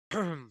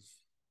All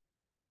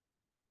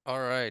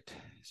right.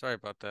 Sorry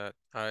about that.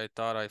 I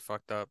thought I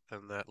fucked up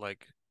and that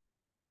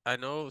I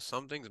know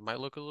some things might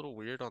look a little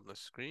weird on the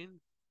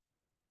screen.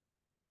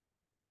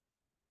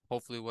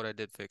 Hopefully what I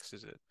did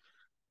fixes it.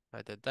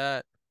 I did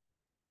that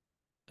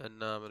and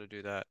now I'm gonna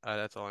do that.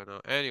 That's all I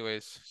know.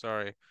 Anyways,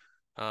 sorry.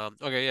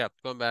 Okay, yeah,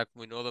 going back,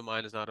 we know the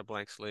mind is not a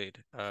blank slate.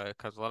 It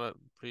causes a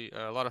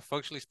lot of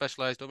functionally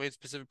specialized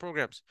domain-specific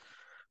programs.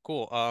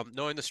 Cool.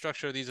 Knowing the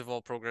structure of these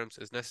evolved programs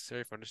is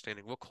necessary for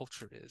understanding what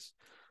culture is.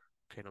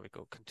 Okay, now we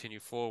go continue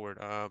forward.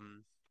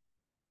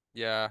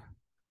 Yeah.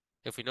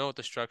 If we know what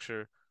the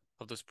structure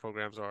of those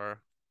programs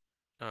are,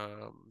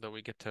 then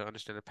we get to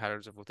understand the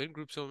patterns of within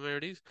group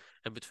similarities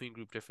and between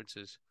group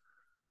differences.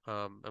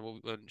 And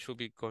she'll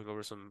be going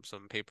over some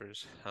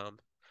papers.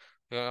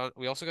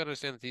 We also got to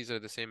understand that these are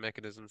the same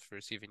mechanisms for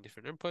receiving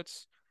different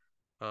inputs,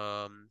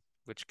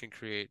 which can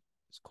create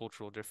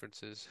cultural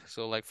differences.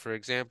 So, like for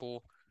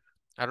example,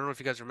 I don't know if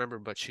you guys remember,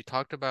 but she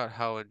talked about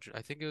how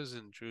I think it was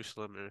in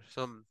Jerusalem or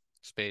some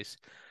space.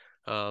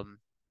 Um,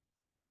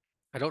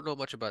 I don't know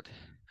much about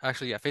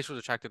actually, yeah, facial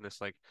attractiveness,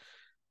 like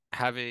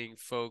having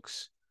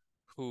folks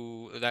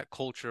who that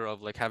culture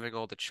of like having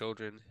all the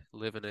children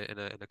live in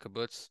a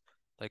kibbutz,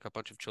 like a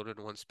bunch of children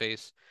in one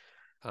space.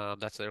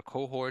 That's their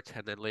cohort,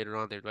 and then later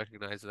on they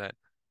recognize that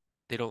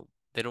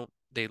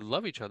they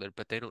love each other,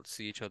 but they don't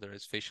see each other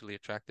as facially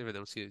attractive, and they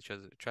don't see each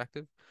other as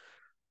attractive.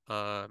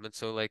 And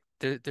so like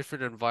di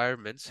different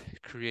environments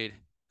create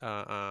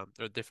or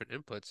different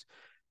inputs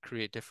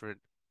create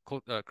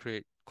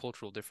create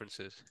cultural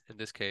differences. In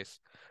this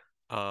case,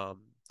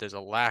 there's a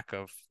lack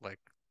of like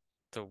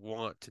the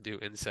want to do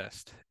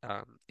incest.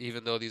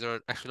 Even though these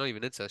aren't actually not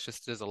even incest,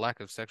 just there's a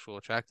lack of sexual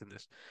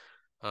attractiveness.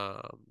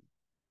 Um,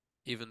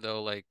 even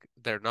though like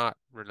they're not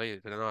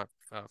related, they're not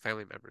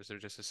family members. They're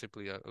just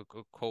simply a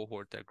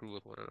cohort that grew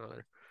with one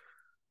another.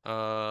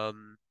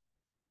 Um,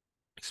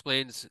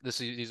 explains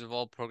these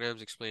evolved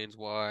programs explains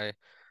why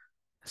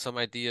some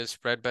ideas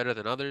spread better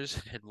than others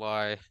and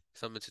why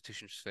some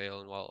institutions fail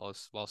and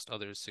whilst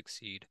others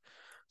succeed.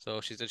 So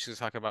she's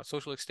talking about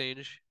social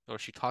exchange, or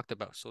she talked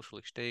about social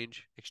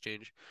exchange.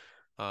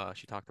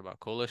 She talked about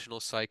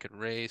coalitional psych and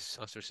race,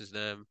 us versus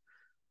them,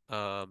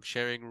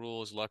 sharing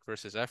rules, luck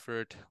versus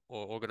effort,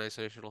 or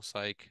organizational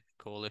psych,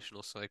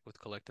 coalitional psych with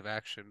collective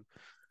action.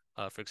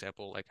 For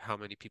example, like how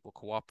many people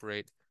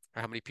cooperate,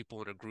 or how many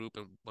people in a group,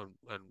 and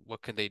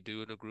what can they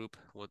do in a group?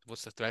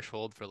 What's the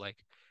threshold for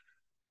like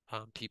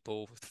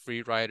people,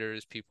 free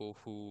riders, people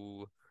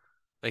who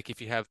like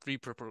if you have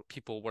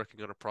people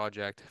working on a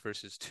project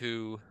versus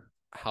two,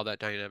 how that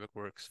dynamic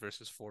works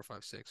versus four,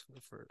 five, six,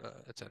 for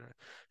etc. And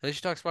then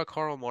she talks about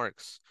Karl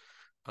Marx.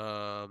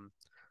 Um,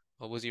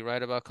 was he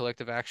right about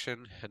collective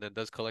action? And then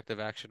does collective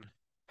action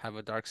have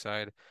a dark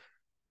side?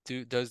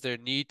 Does there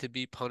need to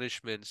be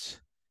punishments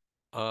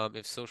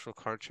if social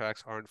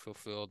contracts aren't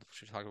fulfilled,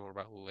 which we're talking more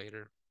about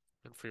later,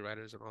 and free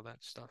riders and all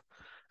that stuff.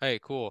 Hey,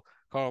 cool.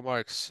 Karl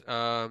Marx.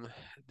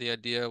 The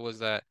idea was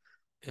that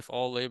if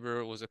all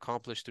labor was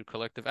accomplished through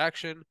collective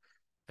action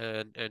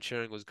and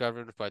sharing was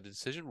governed by the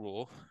decision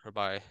rule or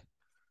by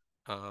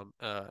a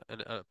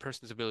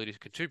person's ability to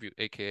contribute,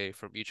 aka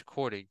from each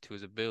according to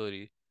his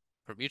ability,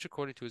 to each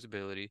according to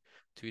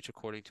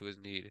his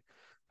need.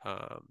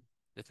 Um,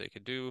 if they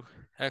can do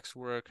X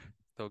work,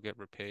 they'll get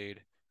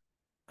repaid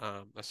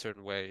a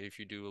certain way. If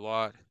you do a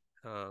lot,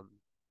 um,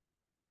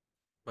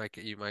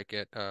 you might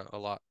get a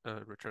lot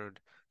returned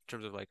in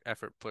terms of like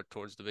effort put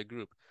towards the big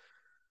group.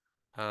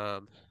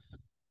 Um,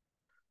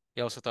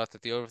 he also thought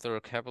that the overthrow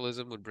of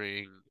capitalism would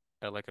bring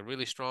like a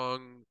really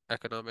strong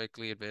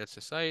economically advanced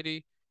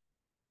society.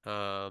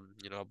 But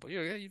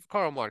you've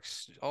Karl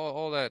Marx,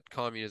 all that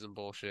communism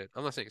bullshit.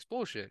 I'm not saying it's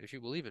bullshit. If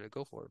you believe in it,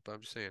 go for it. But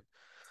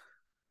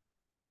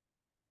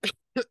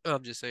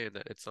I'm just saying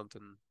that it's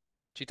something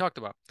she talked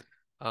about.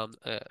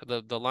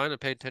 The line to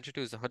pay attention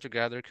to is the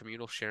hunter-gatherer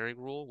communal sharing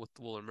rule, which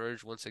will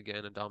emerge once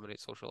again and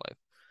dominate social life,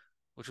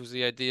 which was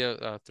the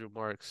idea through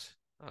Marx.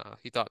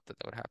 He thought that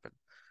that would happen.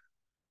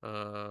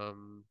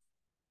 Um,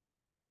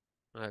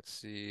 let's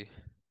see.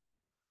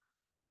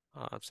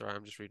 I'm sorry,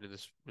 I'm just reading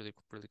this really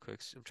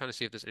quick. I'm trying to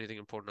see if there's anything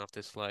important off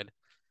this slide.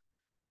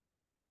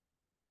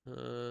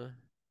 Uh,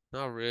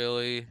 not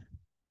really.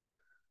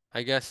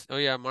 I guess. Oh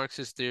yeah,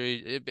 Marxist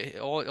theory.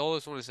 All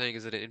this one is saying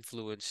is that it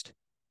influenced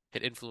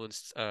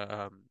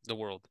the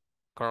world.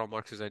 Karl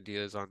Marx's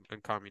ideas on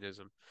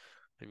communism.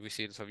 And we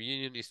see it in Soviet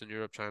Union, Eastern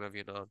Europe, China,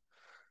 Vietnam.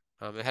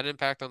 It had an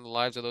impact on the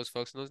lives of those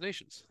folks in those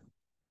nations.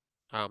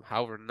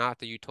 However, not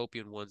the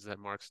utopian ones that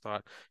Marx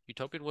thought.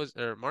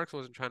 Marx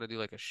wasn't trying to do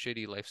like a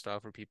shitty lifestyle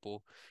for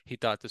people. He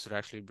thought this would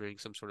actually bring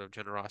some sort of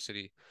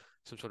generosity,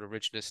 some sort of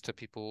richness to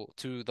people,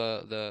 to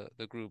the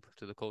group,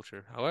 to the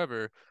culture.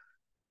 However,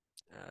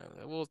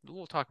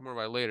 we'll talk more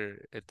about it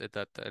later.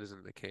 That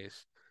isn't the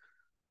case.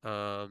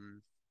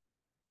 Um,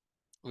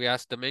 we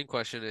asked the main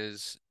question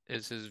is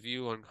his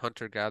view on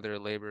hunter-gatherer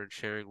labor and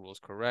sharing rules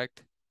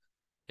correct?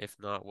 If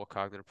not, what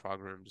cognitive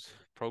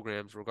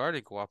programs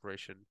regarding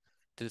cooperation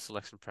did the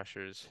selection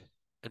pressures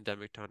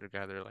endemic to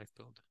hunter-gatherer life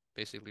build?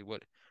 Basically,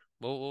 what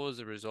was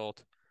the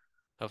result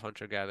of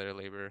hunter-gatherer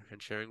labor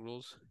and sharing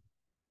rules,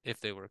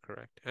 if they were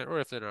correct, or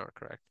if they're not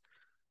correct.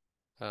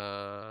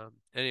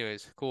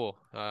 Anyways, cool.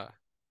 All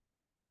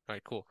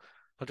right, cool.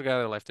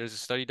 Hunter-gatherer life. There's a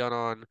study done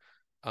on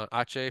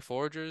Ache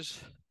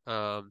foragers.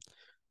 Um,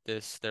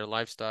 their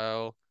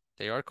lifestyle.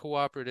 They are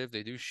cooperative.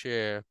 They do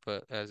share,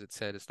 but as it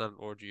said, it's not an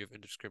orgy of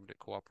indiscriminate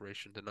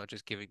cooperation. They're not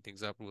just giving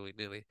things up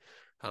willy-nilly.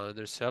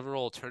 There's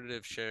several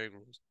alternative sharing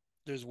rules.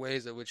 There's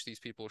ways at which these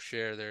people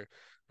share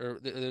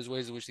there's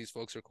ways in which these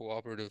folks are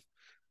cooperative.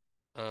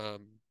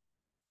 Um,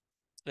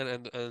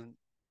 and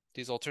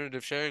these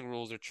alternative sharing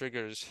rules are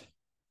triggers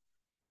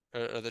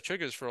the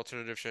triggers for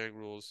alternative sharing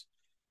rules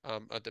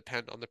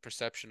depend on the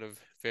perception of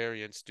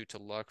variance due to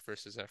luck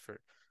versus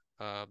effort.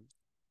 We'll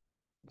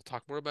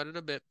talk more about it in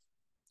a bit.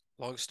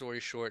 Long story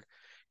short,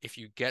 if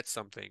you get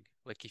something,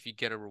 like if you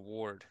get a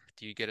reward,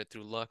 do you get it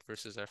through luck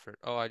versus effort?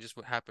 Oh, I just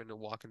happened to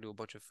walk into a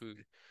bunch of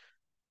food.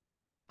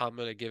 I'm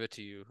gonna give it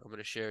to you. I'm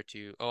gonna share it to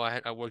you. Oh,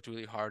 I worked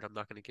really hard. I'm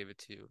not gonna give it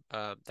to you.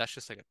 That's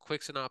just like a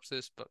quick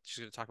synopsis, but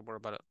she's gonna talk more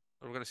about it.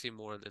 We're gonna see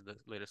more in the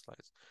later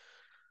slides.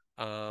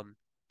 Um,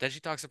 then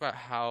she talks about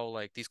how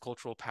like these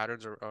cultural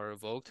patterns are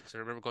evoked. So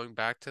I remember going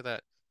back to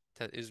that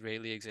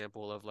Israeli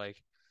example of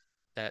like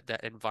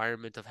that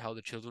environment of how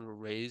the children were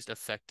raised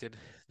affected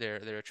their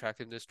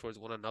attractiveness towards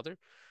one another.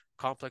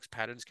 Complex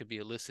patterns can be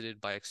elicited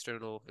by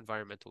external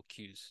environmental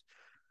cues.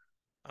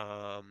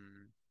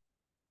 Um,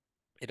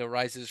 it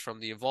arises from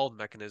the evolved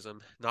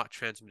mechanism, not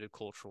transmitted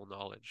cultural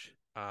knowledge.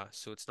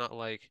 So it's not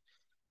like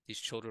these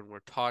children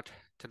were taught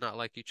to not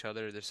like each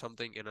other. There's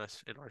something in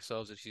us, in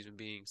ourselves as human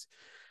beings.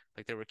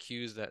 Like there were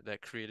cues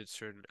that created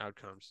certain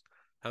outcomes.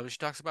 She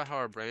talks about how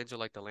our brains are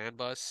like the land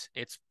bus.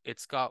 It's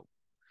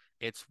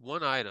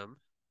one item.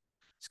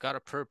 It's got a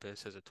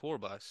purpose as a tour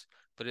bus,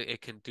 but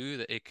it can do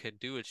that. It can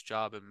do its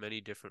job in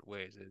many different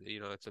ways.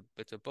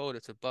 It's a boat.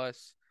 It's a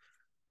bus.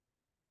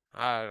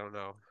 I don't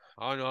know.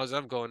 All I know is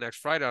I'm going next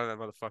Friday on that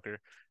motherfucker.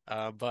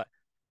 But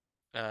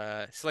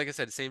so like I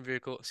said, same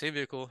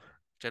vehicle,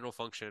 general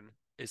function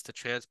is to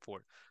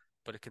transport,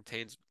 but it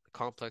contains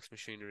complex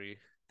machinery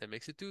that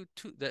makes it do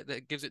two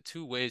that gives it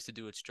two ways to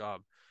do its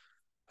job.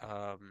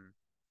 Um,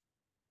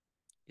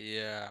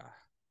 yeah,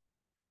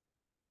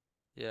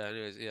 yeah.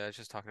 Anyways, yeah, I was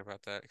just talking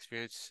about that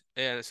experience.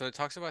 Yeah, so it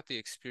talks about the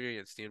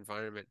experience, the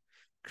environment,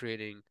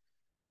 creating.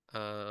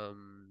 Or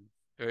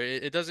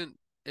it doesn't.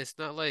 It's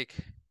not like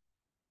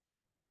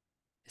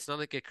it's not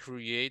like it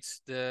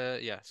creates the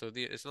yeah. So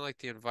it's not like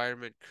the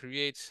environment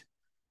creates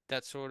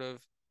that sort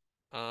of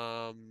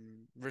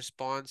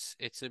response.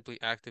 It simply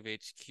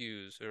activates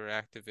cues or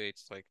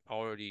activates like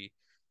already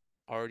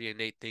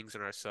innate things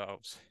in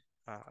ourselves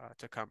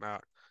to come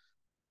out.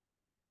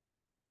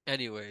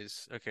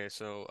 Anyways, okay,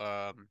 so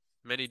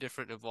many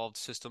different evolved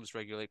systems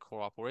regulate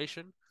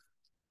cooperation.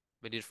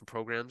 Many different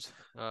programs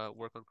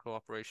work on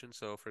cooperation.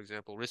 So, for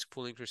example, risk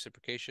pooling for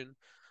reciprocation.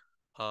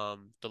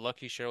 The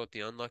lucky share with the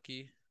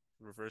unlucky,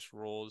 reverse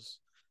roles.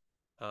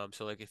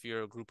 So like if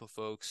you're a group of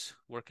folks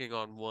working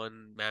on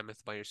one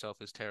mammoth by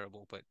yourself is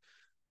terrible, but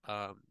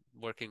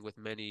working with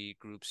many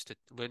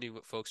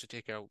folks to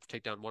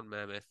take down one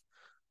mammoth,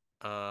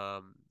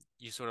 um,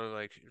 you sort of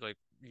like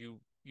you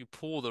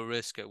pull the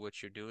risk at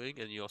what you're doing,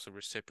 and you also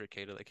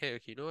reciprocate it. Like, hey,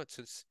 okay, you know what?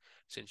 Since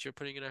you're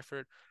putting in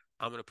effort,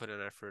 I'm gonna put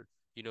in effort.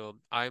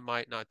 I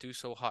might not do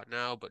so hot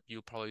now, but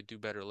you'll probably do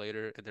better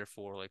later, and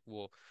therefore, like,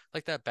 we'll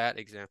like that bat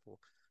example.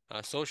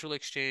 Social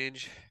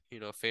exchange,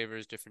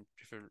 favors different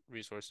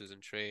resources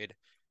and trade.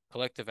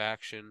 Collective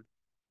action.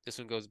 This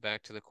one goes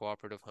back to the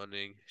cooperative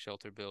hunting,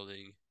 shelter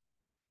building,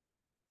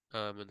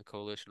 and the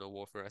coalitional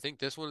warfare. I think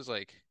these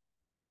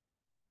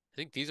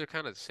are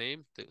kind of the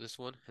same, this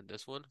one and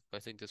this one, but I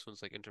think this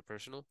one's like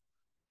interpersonal.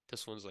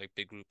 This one's like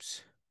big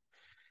groups.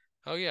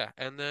 Oh yeah,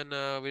 and then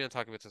we didn't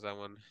talk about that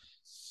one,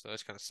 so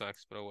that kind of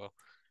sucks, but oh well.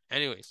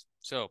 Anyways,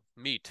 so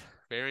meat,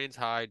 variance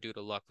high due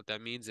to luck. What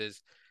that means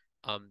is,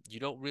 you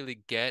don't really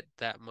get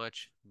that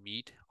much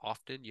meat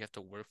often. You have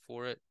to work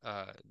for it.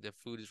 The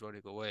food is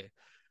running away.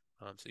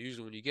 So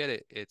usually when you get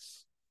it,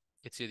 it's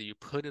either you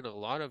put in a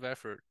lot of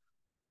effort,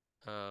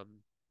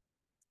 um,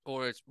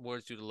 or it's more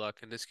due to luck.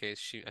 In this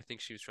case, I think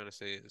she was trying to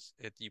say is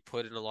if you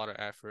put in a lot of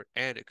effort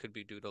and it could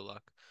be due to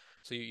luck.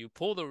 So you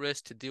pull the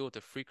risk to deal with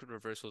the frequent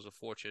reversals of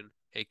fortune,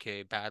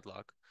 aka bad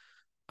luck.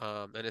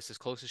 And it's his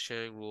closest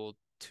sharing rule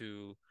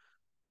to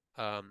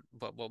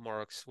but what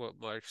Marx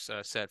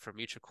said, from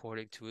each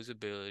according to his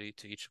ability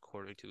to each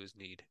according to his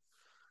need.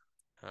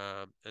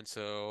 And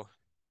so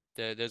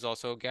there's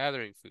also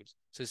gathering foods.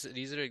 So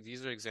these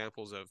are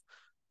examples of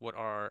what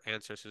our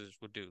ancestors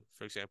would do.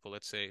 For example,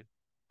 let's say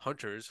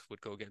hunters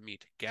would go get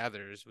meat,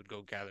 gatherers would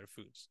go gather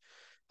foods.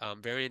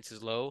 Variance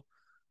is low,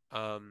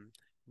 um,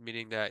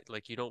 meaning that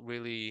like you don't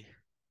really,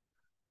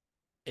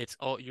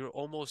 you're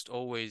almost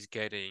always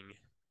getting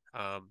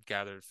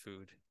gathered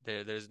food.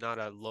 There's not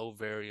a low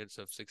variance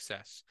of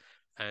success,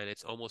 and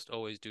it's almost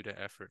always due to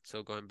effort.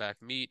 So going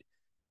back meat,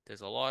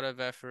 there's a lot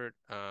of effort,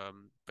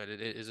 but it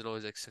isn't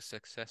always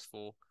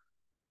successful,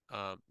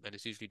 and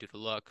it's usually due to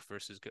luck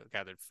versus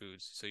gathered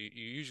foods. So you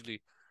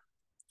usually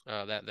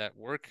that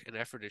work and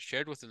effort is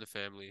shared within the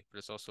family, but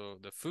it's also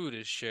the food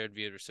is shared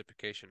via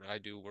reciprocation. I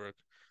do work,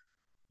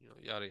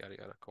 yada yada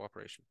yada,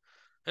 cooperation.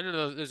 And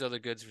then there's other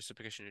goods,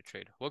 reciprocation and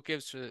trade. What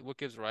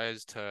gives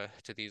rise to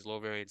these low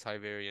variance, high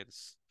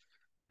variance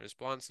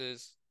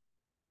responses?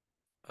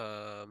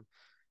 Um,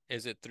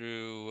 is it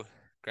through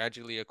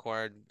gradually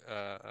acquired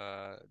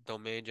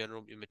domain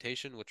general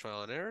imitation with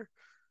trial and error?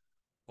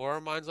 Or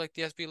are minds like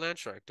the SB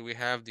Landshark? Do we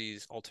have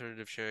these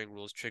alternative sharing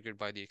rules triggered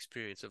by the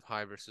experience of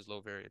high versus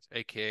low variance,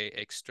 aka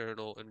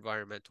external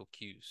environmental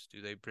cues?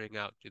 Do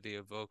they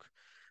evoke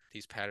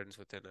these patterns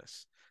within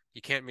us?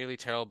 You can't merely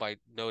tell by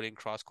noting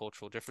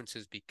cross-cultural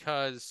differences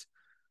because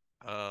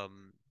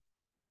um,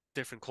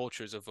 different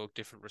cultures evoke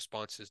different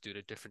responses due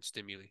to different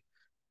stimuli.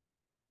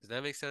 Does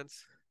that make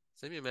sense?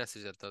 Send me a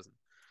message that doesn't.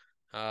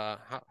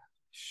 How,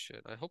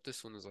 shit. I hope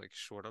this one is like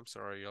short. I'm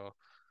sorry, y'all.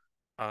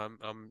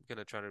 I'm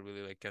gonna try to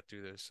really like get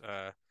through this.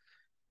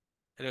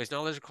 Anyways,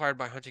 knowledge acquired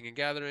by hunting and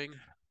gathering.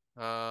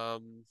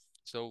 Um,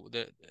 so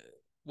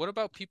what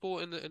about people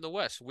in the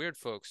West? Weird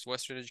folks,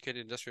 Western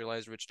educated,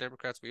 industrialized, rich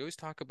Democrats. We always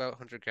talk about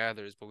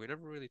hunter-gatherers, but we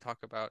never really talk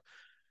about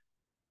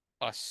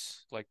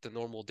us, like the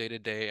normal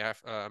day-to-day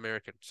Af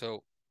American.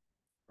 So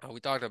we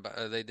talked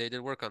about they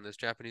did work on this,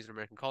 Japanese and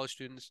American college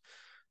students.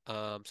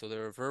 So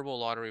there were verbal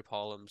lottery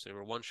problems. They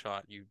were one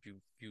shot. You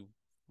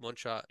one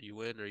shot, you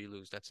win or you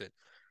lose. That's it.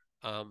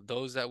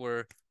 Those that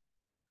were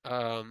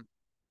um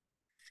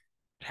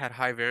had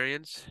high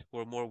variance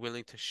were more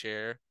willing to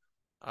share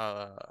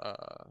uh,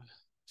 uh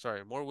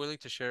more willing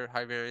to share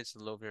high variance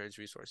and low variance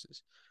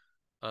resources.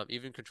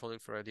 Even controlling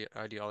for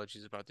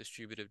ideologies about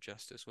distributive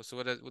justice. So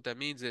what that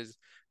means is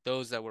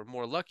those that were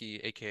more lucky,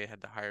 aka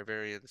had the higher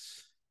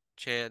variance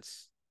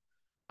chance,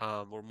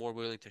 were more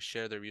willing to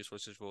share their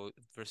resources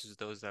versus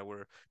those that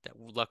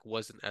luck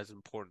wasn't as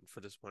important for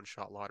this one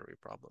shot lottery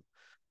problem.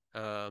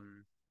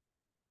 Um,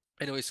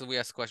 anyway, so we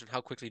asked the question,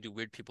 how quickly do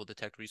weird people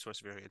detect resource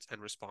variance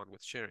and respond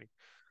with sharing?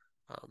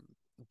 Um,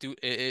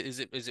 is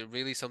it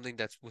really something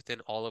that's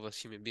within all of us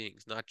human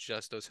beings, not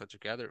just those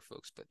hunter-gatherer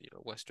folks, but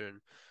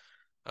Western,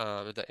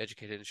 the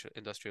educated,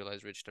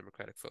 industrialized, rich,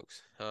 democratic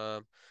folks.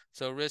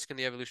 So risk and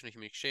the evolution of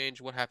human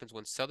exchange. What happens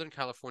when Southern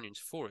Californians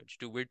forage?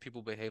 Do weird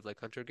people behave like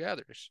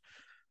hunter-gatherers?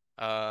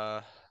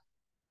 Uh,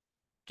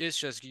 it's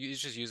just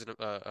using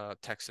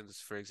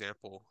Texans for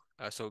example.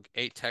 So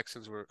 8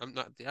 Texans were. I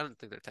don't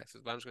think they're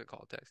Texans, but I'm just gonna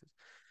call it Texans.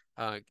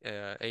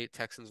 8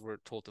 Texans were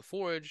told to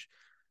forage.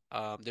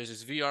 There's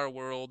this VR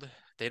world.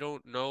 They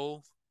don't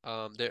know.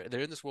 They're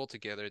in this world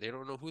together. They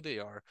don't know who they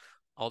are.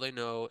 All they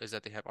know is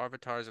that they have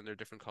avatars and they're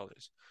different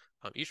colors.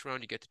 Each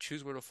round you get to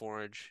choose where to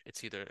forage.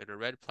 It's either in a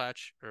red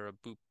patch or a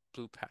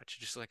blue patch.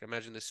 Just like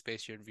imagine this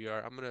space here in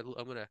VR. I'm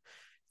gonna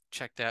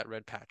check that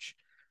red patch.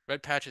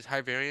 Red patch is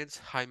high variance,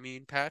 high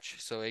mean patch.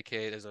 So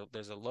AKA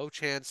there's a low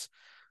chance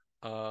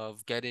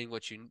of getting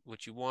what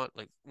you want.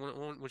 Like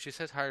when she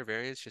says higher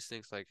variance, just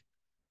thinks like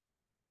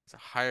it's a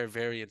higher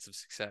variance of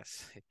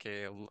success,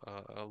 aka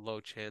a low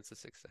chance of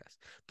success.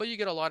 But you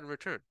get a lot in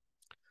return.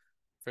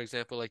 For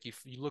example, like you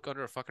look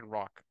under a fucking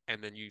rock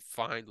and then you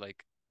find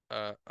like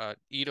a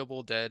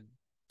eatable dead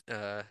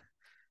uh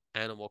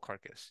animal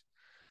carcass.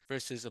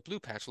 Versus a blue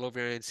patch, low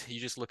variance, you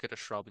just look at a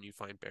shrub and you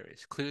find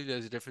berries. Clearly,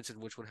 there's a difference in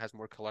which one has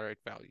more caloric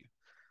value.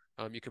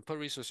 You can put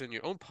resources in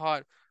your own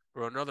pot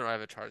or another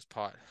avatar's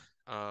pot.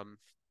 Um,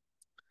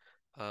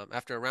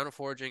 After a round of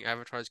foraging,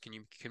 avatars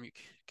can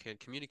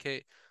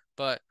communicate,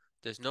 but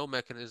there's no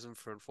mechanism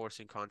for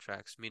enforcing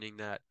contracts, meaning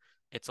that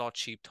it's all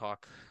cheap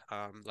talk.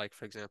 Like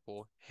for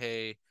example,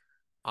 hey,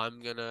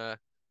 I'm gonna,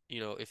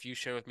 if you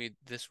share with me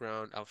this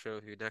round, I'll share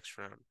with you next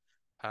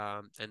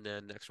round. And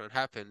then next round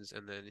happens,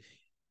 and then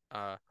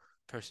uh,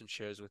 person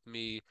shares with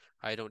me,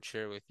 I don't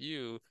share with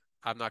you.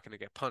 I'm not gonna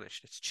get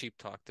punished. It's cheap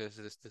talk.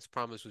 This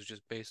promise was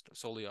just based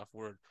solely off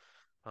word.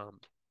 Um,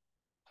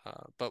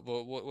 but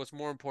what's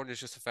more important is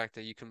just the fact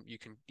that you can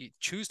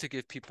choose to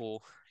give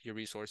people your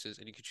resources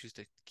and you can choose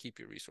to keep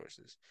your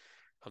resources.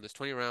 There's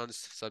 20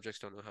 rounds. Subjects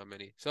don't know how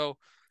many. So,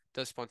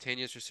 does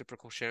spontaneous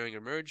reciprocal sharing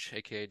emerge?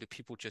 AKA, do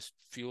people just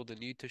feel the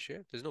need to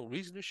share? There's no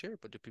reason to share,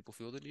 but do people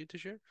feel the need to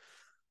share?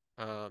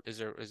 Is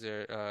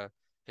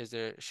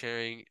there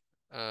sharing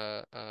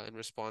in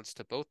response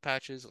to both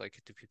patches? Like,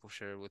 do people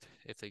share with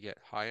if they get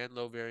high and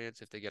low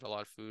variance, if they get a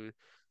lot of food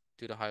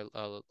due to high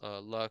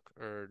luck,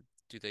 or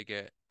do they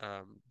get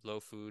low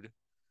food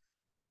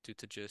due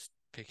to just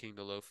picking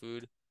the low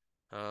food?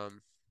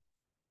 Um,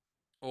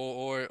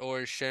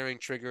 or sharing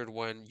triggered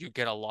when you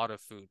get a lot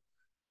of food.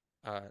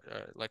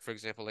 Like for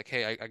example, like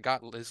hey, I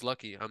got this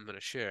lucky, I'm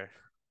gonna share,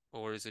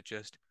 or is it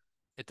just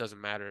it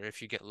doesn't matter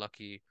if you get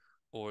lucky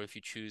or if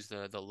you choose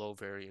the low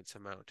variance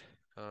amount.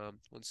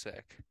 One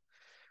sec.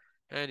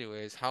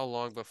 Anyways, how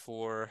long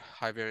before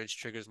high variance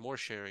triggers more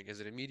sharing? Is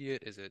it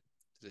immediate? Does it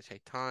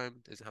take time?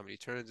 Is it how many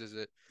turns is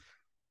it?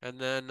 And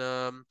then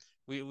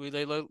we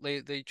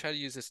they try to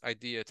use this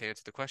idea to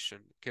answer the question.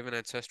 Given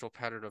ancestral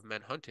pattern of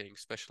men hunting,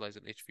 specialized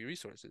in HV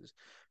resources,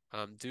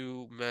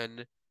 do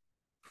men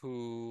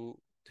who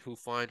who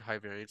find high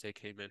variance,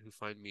 aka men who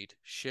find meat,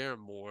 share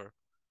more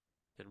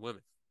than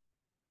women?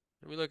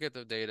 And we look at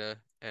the data,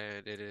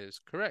 and it is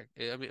correct.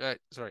 I mean,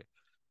 sorry,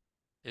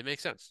 it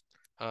makes sense.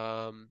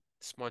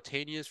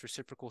 Spontaneous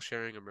reciprocal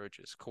sharing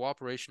emerges.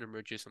 Cooperation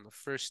emerges on the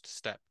first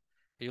step.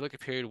 If you look at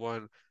period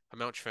one,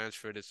 amount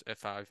transferred is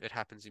F5. It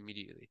happens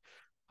immediately.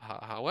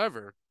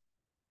 However,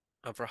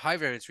 for high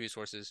variance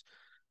resources,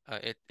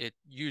 it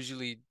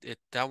usually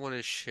that one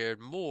is shared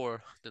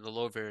more than the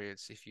low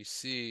variance. If you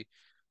see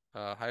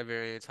high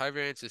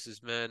variance, this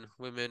is men,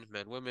 women,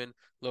 men, women.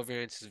 Low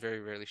variance is very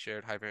rarely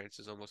shared. High variance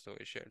is almost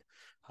always shared.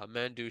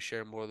 Men do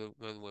share more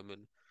than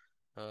women.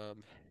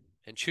 Um,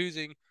 and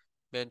choosing,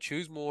 men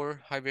choose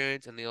more high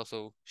variance and they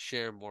also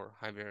share more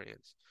high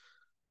variance.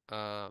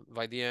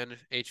 By the end,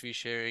 HV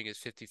sharing is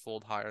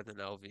 50-fold higher than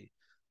LV.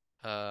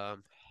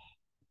 Um,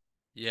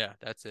 yeah,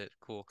 that's it.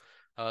 Cool.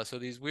 So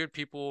these weird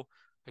people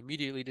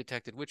immediately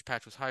detected which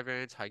patch was high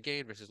variance, high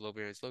gain versus low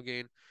variance, low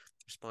gain.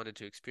 Responded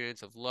to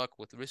experience of luck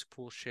with risk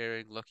pool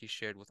sharing. Lucky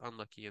shared with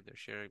unlucky, and their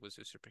sharing was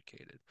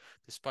reciprocated,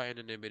 despite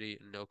anonymity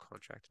and no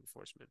contract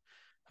enforcement.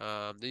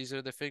 These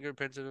are the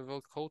fingerprints of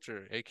evoked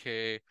culture,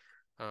 aka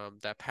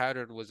that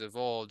pattern was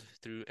evolved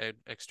through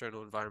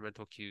external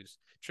environmental cues,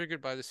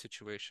 triggered by the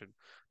situation,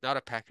 not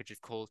a package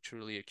of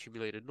culturally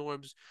accumulated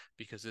norms,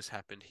 because this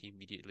happened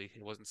immediately.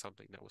 It wasn't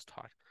something that was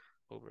taught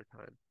over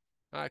time.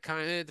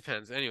 Kind of, it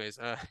depends. Anyways,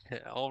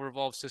 all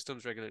revolved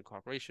systems regulate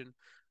cooperation.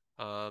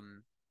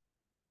 Um,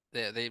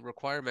 they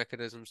require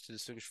mechanisms to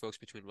distinguish folks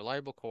between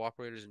reliable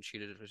cooperators and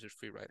cheated versus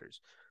free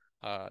riders.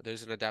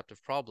 There's an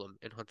adaptive problem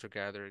in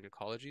hunter-gathering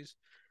ecologies.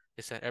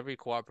 It's that every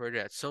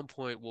cooperator at some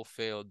point will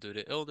fail due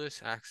to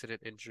illness,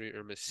 accident, injury,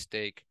 or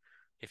mistake.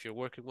 If you're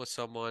working with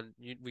someone,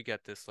 we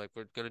get this. Like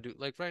we're gonna do,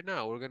 like right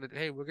now, we're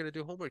gonna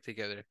do homework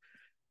together.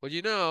 Well,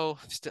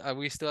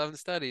 we still haven't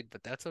studied,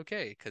 but that's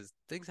okay because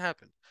things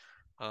happen.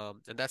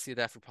 And that's the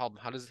adaptive problem.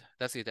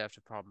 That's the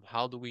adaptive problem.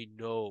 How do we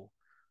know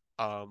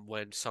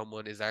when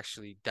someone is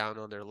actually down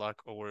on their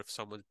luck or if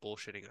someone's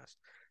bullshitting us?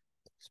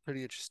 It's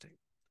pretty interesting.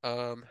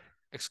 Um,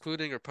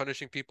 Excluding or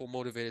punishing people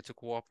motivated to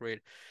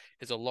cooperate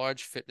is a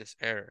large fitness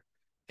error,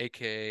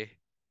 aka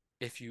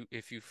if you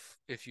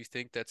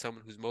think that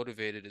someone who's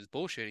motivated is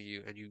bullshitting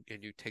you and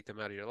you take them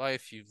out of your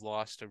life, you've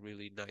lost a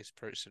really nice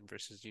person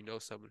versus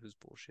someone who's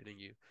bullshitting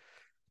you.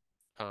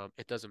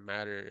 It doesn't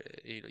matter.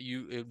 It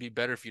would be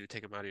better for you to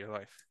take them out of your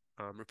life.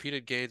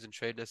 Repeated gains and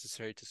trade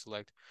necessary to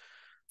select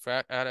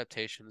for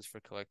adaptations for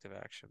collective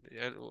action.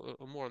 And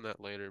more on that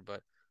later,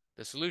 but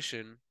the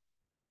solution,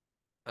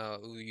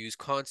 we use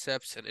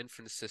concepts and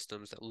inference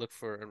systems that look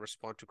for and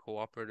respond to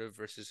cooperative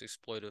versus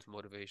exploitative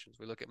motivations.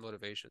 We look at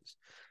motivations.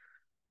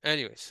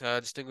 Anyways,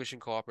 distinguishing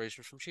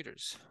cooperation from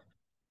cheaters.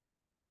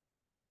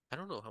 I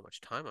don't know how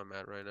much time I'm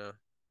at right now.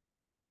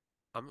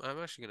 I'm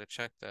actually gonna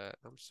check that.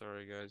 I'm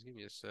sorry, guys. Give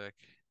me a sec.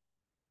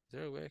 Is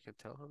there a way I can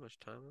tell how much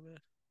time I'm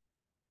at?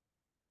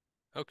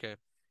 Okay,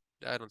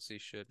 I don't see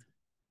shit.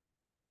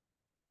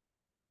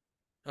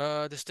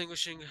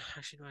 Distinguishing.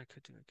 Actually, no, I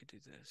could do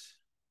this.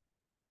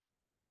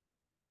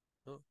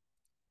 Oh,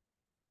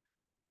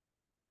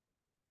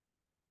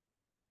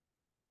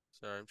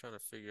 sorry, I'm trying to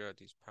figure out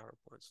these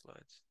PowerPoint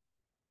slides.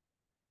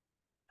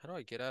 How do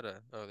I get out of?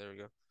 Oh, there we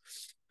go.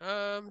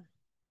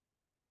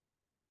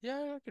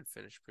 Yeah, I could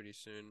finish pretty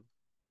soon.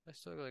 I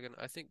still got like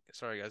I think.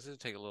 Sorry, guys, this is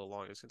take a little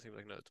long. It's gonna take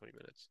like another 20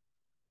 minutes.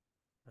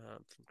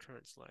 From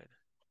current slide.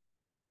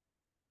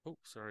 Oh,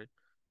 sorry.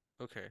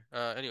 Okay.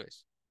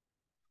 Anyways.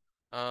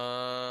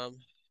 Yeah,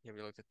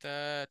 we looked at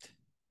that.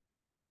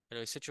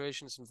 Anyway,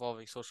 situations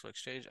involving social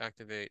exchange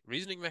activate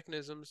reasoning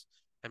mechanisms,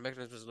 and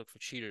mechanisms look for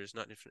cheaters,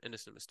 not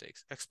innocent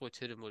mistakes.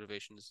 Exploitative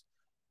motivations,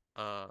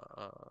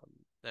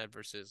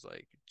 versus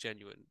like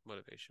genuine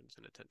motivations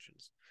and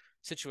intentions.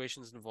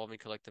 Situations involving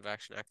collective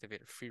action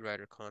activate a free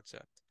rider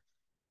concept.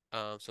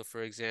 So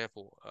for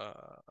example,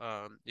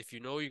 if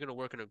you know you're gonna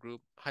work in a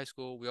group, high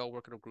school, we all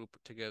work in a group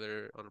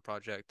together on a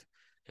project.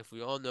 If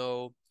we all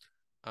know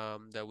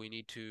that we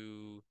need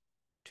to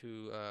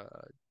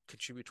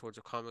contribute towards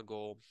a common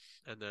goal,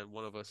 and then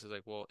one of us is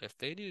like, well, if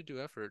they need to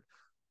do effort,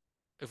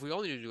 if we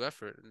all need to do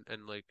effort,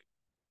 and like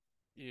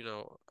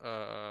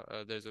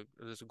there's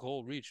a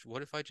goal reached,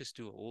 what if I just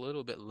do a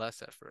little bit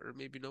less effort or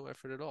maybe no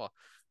effort at all?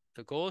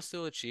 The goal is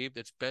still achieved.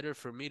 It's better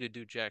for me to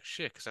do jack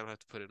shit because I don't have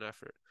to put in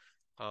effort.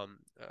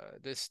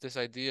 This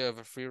idea of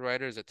a free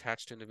rider is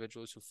attached to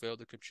individuals who fail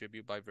to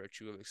contribute by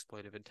virtue of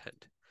exploitative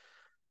intent,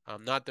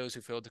 not those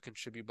who fail to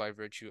contribute by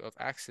virtue of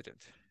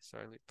accident.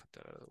 Sorry, let me put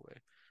that out of the way.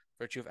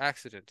 Virtue of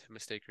accident,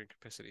 mistake, or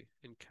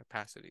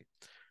incapacity.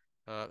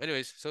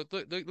 Anyways, so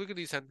look at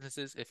these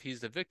sentences. If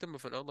he's the victim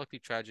of an unlucky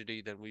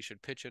tragedy, then we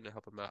should pitch in to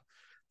help him out.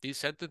 These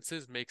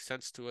sentences make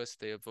sense to us.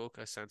 They evoke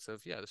a sense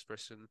of, yeah, this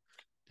person,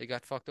 they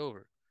got fucked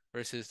over.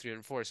 Versus 3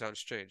 and 4 sounds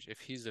strange. If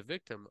he's the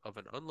victim of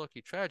an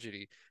unlucky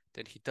tragedy,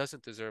 then he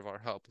doesn't deserve our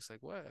help. It's like,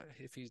 well,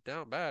 if he's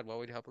down bad, why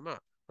would you help him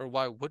out? Or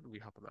why wouldn't we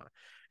help him out?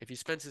 If he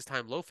spends his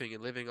time loafing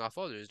and living off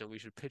others, then we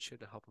should pitch in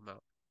to help him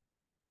out.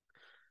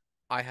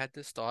 I had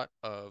this thought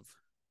of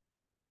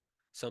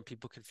some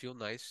people can feel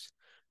nice,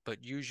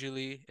 but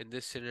usually in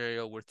this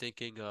scenario, we're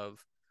thinking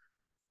of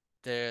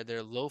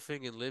they're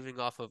loafing and living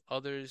off of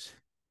others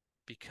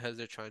because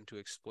they're trying to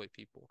exploit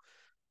people.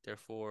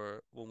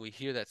 Therefore, when we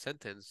hear that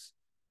sentence,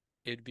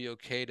 it'd be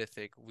okay to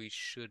think we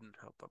shouldn't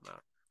help them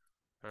out.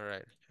 All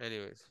right.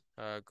 Anyways,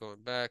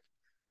 going back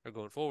or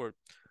going forward,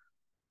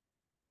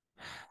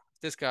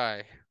 this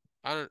guy,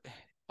 I don't.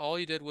 All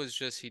he did was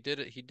just he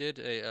did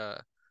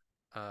a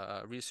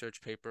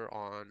research paper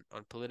on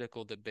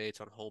political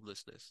debates on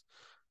homelessness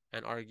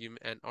and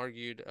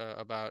argued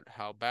about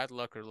how bad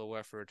luck or low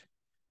effort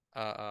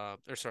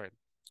or sorry,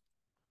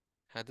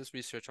 had this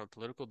research on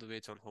political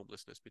debates on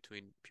homelessness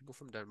between people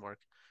from Denmark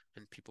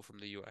and people from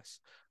the US.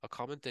 A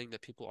common thing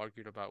that people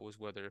argued about was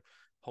whether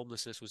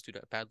homelessness was due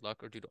to bad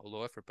luck or due to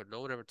low effort, but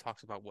no one ever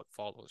talks about what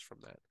follows from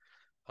that.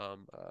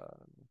 Um,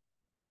 uh,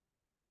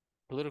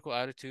 Political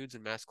attitudes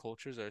and mass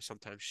cultures are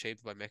sometimes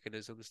shaped by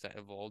mechanisms that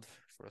evolved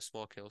for a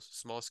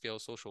small scale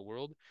social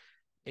world,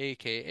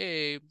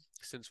 aka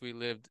since we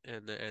lived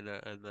in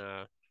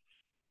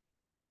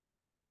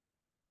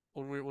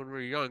when we were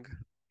young,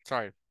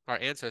 sorry, our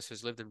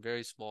ancestors lived in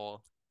very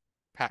small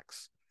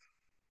packs.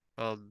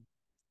 Um,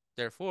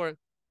 Therefore,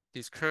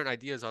 these current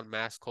ideas on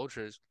mass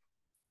cultures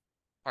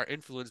are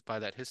influenced by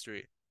that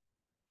history.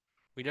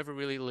 We never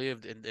really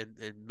lived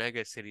in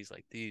mega cities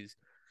like these.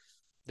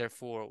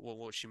 Therefore,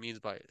 what she means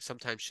by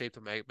sometimes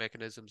shaped by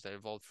mechanisms that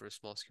evolved for a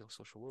small scale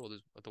social world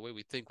is the way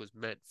we think was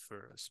meant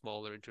for a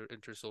smaller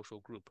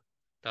intersocial group,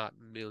 not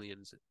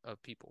millions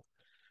of people.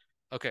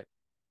 Okay.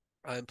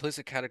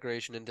 Implicit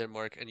categorization in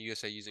Denmark and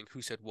USA using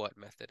who said what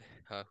method.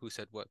 Who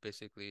said what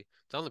basically.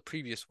 It's on the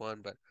previous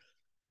one, but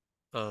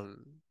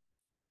um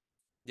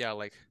yeah,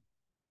 like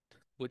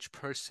which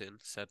person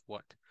said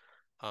what.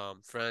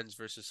 Friends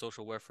versus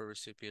social welfare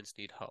recipients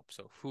need help.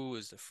 So who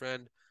is the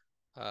friend?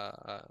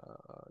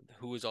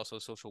 Who is also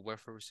a social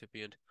welfare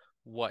recipient?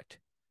 What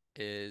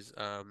is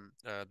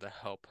the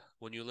help?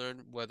 When you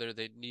learn whether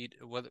the need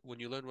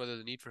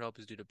for help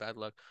is due to bad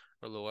luck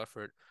or low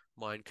effort,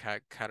 mind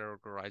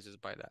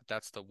categorizes by that.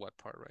 That's the what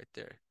part right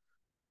there.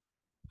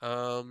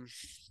 Um,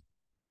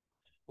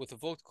 with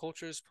evoked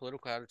cultures,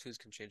 political attitudes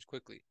can change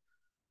quickly.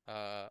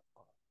 Uh,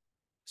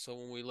 so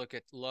when we look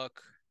at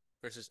luck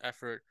versus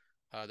effort,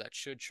 that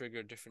should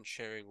trigger different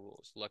sharing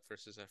rules, luck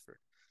versus effort.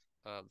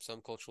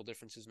 Some cultural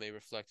differences may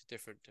reflect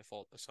different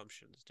default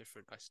assumptions,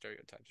 different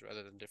stereotypes,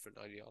 rather than different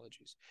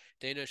ideologies.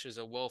 Danish is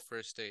a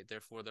welfare state,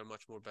 therefore they're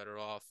much more better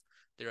off.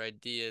 Their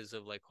ideas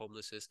of like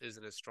homelessness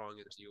isn't as strong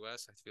as the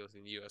US. I feel like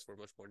in the US we're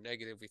much more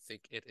negative. We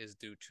think it is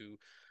due to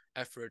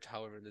effort.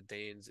 However, in the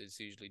Danes, it's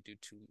usually due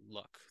to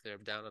luck. They're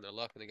down on their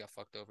luck and they got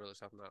fucked over. Let's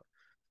help them out.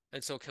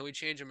 And so, can we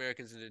change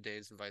Americans into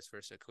Danes and vice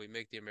versa? Can we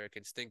make the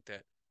Americans think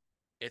that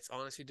it's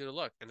honestly due to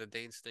luck, and the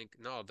Danes think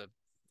no, the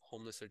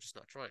homeless are just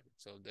not trying?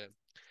 So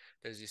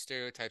there's these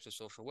stereotypes of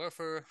social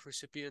welfare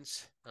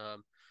recipients.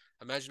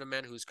 Imagine a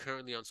man who's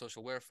currently on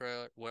social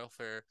welfare.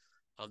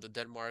 The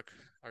Denmark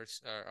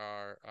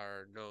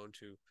are known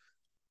to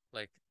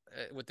like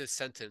with this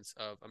sentence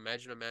of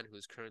imagine a man who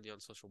is currently on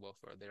social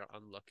welfare. They are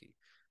unlucky,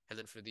 and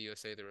then for the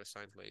USA they're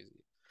assigned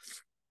lazy.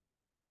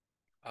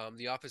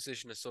 The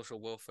opposition to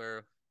social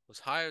welfare was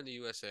higher in the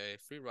USA,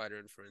 free rider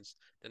inference,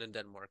 than in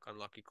Denmark,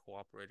 unlucky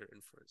cooperator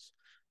inference.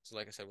 So,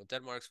 like I said, with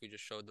Denmark's, we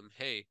just showed them,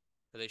 hey,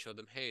 and they showed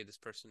them, hey, this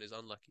person is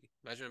unlucky.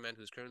 Imagine a man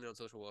who's currently on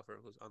social welfare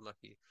who's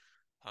unlucky.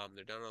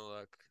 They're down on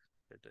luck,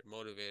 they're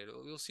motivated.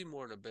 We'll see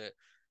more in a bit.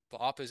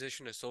 But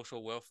opposition to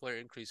social welfare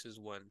increases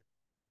when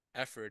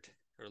effort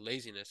or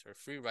laziness or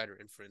free rider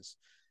inference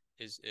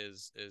is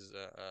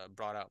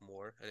brought out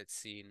more, and it's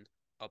seen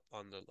up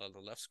on the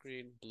left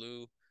screen.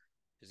 Blue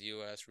is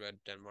US, red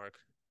Denmark.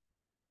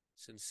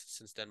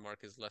 Since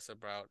Denmark is less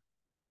about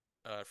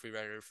free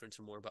rider inference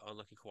and more about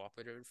unlucky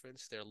cooperator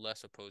inference, they're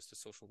less opposed to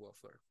social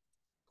welfare.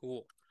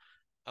 Cool.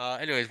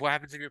 Anyways, what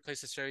happens if you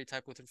replace a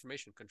stereotype with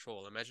information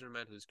control? Imagine a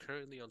man who's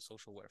currently on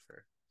social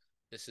welfare.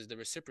 This is the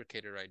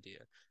reciprocator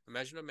idea.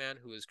 Imagine a man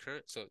who is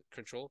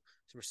control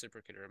is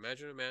reciprocator.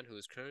 Imagine a man who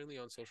is currently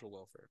on social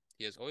welfare.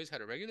 He has always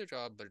had a regular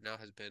job, but now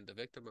has been the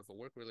victim of a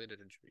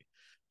work-related injury.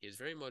 He is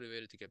very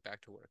motivated to get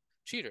back to work.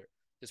 Cheater.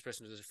 This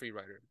person is a free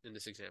rider in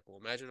this example.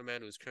 Imagine a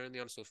man who is currently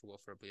on social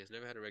welfare, but he has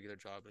never had a regular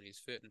job, and he's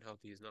fit and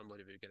healthy. He's not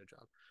motivated to get a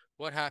job.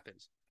 What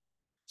happens?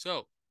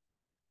 So,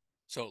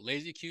 so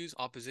lazy cues,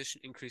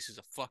 opposition increases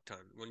a fuck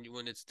ton.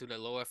 When it's to the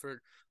low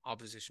effort,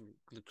 opposition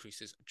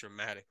increases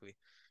dramatically.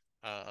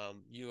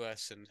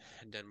 US and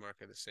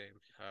Denmark are the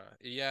same.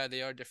 Yeah,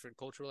 they are different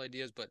cultural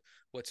ideas, but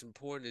what's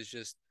important is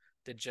just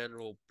the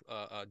general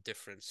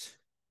difference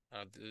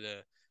of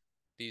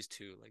these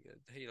two. Like,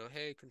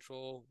 hey,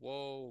 control,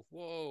 whoa,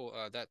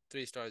 whoa. That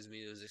 3 stars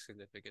means a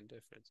significant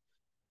difference.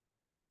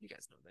 You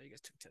guys know that. You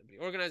guys took 10.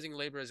 Organizing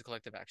labor as a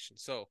collective action.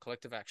 So,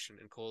 collective action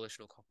and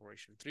coalitional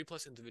cooperation.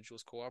 3+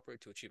 individuals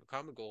cooperate to achieve a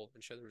common goal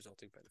and share the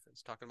resulting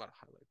benefits. Talking about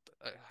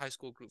a high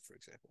school group, for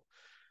example.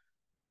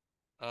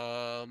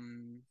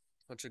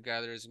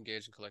 Hunter-gatherers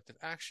engage in collective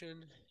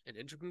action and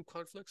intergroup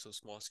conflicts, so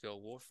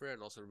small-scale warfare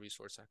and also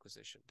resource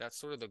acquisition. That's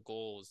sort of the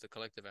goals, the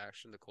collective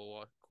action, the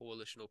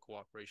coalitional,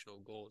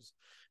 cooperational goals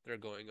that are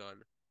going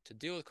on to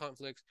deal with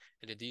conflicts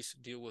and to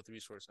deal with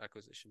resource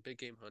acquisition, big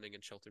game hunting,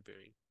 and shelter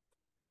bearing.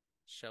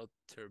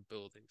 shelter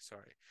building.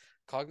 Sorry.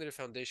 Cognitive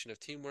foundation of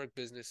teamwork,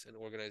 business, and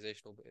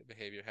organizational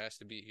behavior has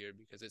to be here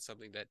because it's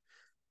something that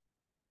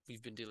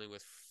we've been dealing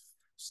with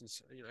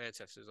since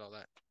ancestors, all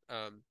that.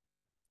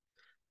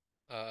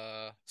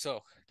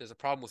 So there's a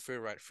problem with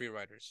free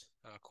riders.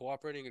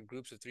 Cooperating in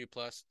groups of three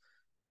plus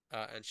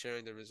and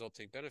sharing the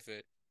resulting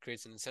benefit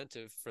creates an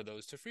incentive for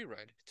those to free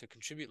ride to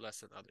contribute less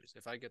than others.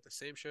 If I get the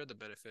same share of the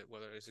benefit,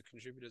 whether it's to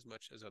contribute as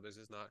much as others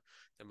is not,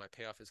 then my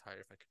payoff is higher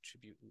if I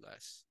contribute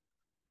less.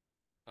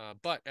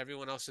 But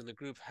everyone else in the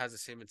group has the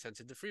same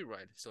incentive to free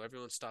ride, so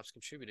everyone stops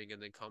contributing, and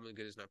then common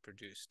good is not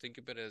produced. Think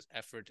of it as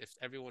effort. If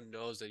everyone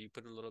knows that you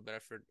put in a little bit of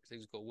effort,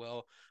 things go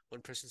well. One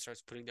person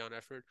starts putting down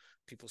effort,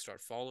 people start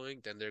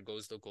following, then there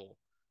goes the goal.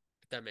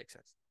 If that makes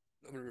sense.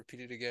 I'm gonna repeat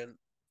it again.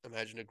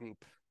 Imagine a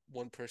group.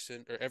 One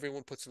person or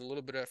everyone puts in a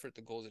little bit of effort,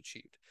 the goal is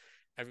achieved.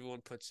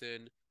 Everyone puts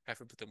in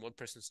effort, but then one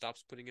person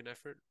stops putting in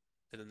effort,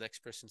 and the next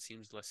person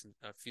feels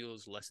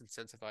less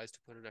incentivized to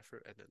put in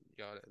effort, and then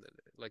yada, and then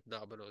like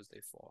dominoes they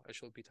fall. I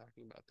should be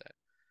talking about that.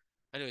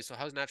 Anyway, so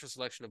how's natural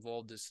selection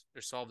evolved this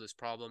or solved this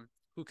problem?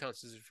 Who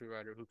counts as a free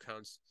rider? Who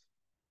counts,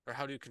 or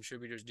how do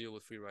contributors deal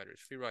with free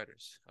riders? Free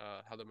riders,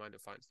 how the mind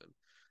defines them.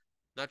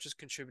 Not just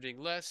contributing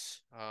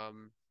less.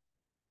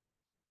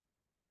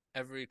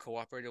 Every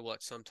cooperator will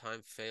at some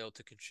time fail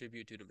to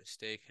contribute due to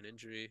mistake and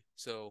injury.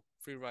 So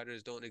free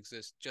riders don't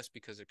exist just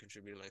because they're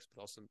contributing less,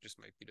 but also just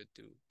might be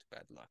due to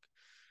bad luck.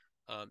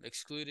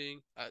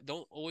 Excluding,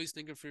 don't always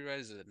think of free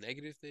riders as a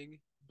negative thing.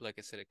 Like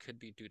I said, it could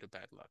be due to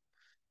bad luck.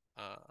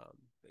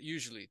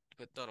 Usually,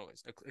 but not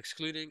always.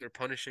 Excluding or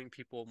punishing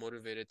people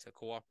motivated to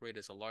cooperate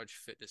is a large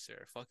fitness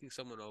error. Fucking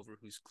someone over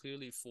who's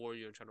clearly for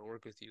you and trying to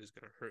work with you is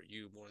gonna hurt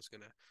you more. It's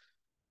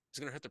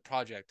gonna hurt the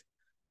project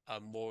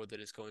more than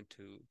it's going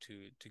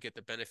to get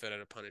the benefit out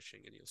of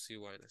punishing, and you'll see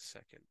why in a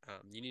second.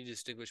 You need to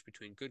distinguish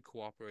between good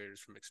cooperators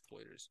from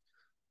exploiters.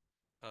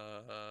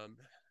 Um,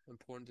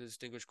 Important to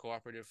distinguish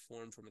cooperative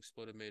form from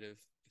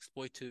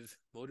exploitive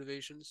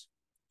motivations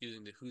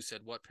using the who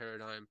said what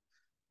paradigm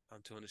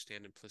to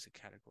understand implicit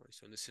categories.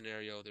 So in this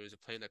scenario, there was a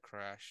plane that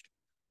crashed,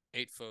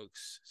 8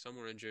 folks, some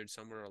were injured,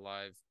 some were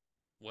alive,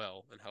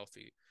 well and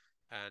healthy,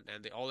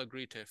 and they all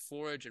agreed to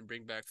forage and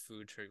bring back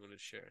food to everyone to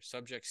share.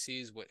 Subject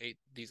sees what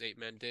these 8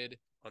 men did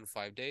on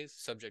 5 days.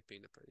 Subject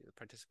being the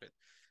participant.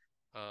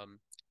 Um,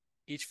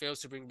 each fails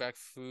to bring back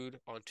food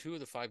on 2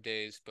 of the 5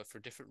 days, but for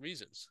different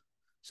reasons.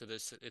 So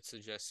it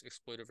suggests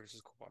exploitive versus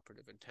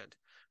cooperative intent.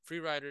 Free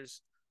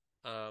riders.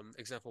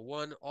 Example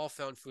 1, all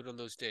found food on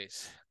those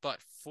days,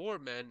 but 4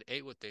 men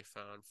ate what they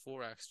found,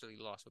 4 accidentally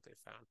lost what they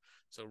found.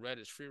 So red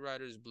is free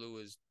riders, blue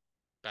is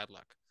bad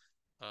luck.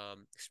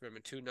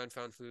 Experiment 2, none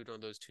found food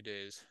on those 2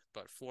 days,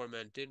 but 4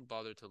 men didn't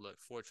bother to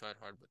look. 4 tried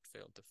hard but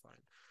failed to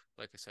find.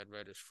 Like I said,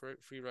 red is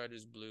free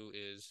riders, blue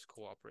is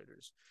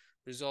cooperators.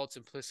 Results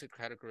implicit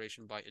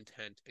categorization by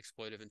intent,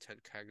 exploitive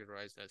intent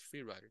categorized as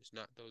free riders,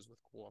 not those with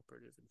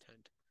cooperative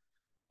intent.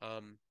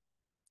 Um,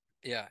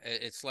 yeah,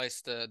 it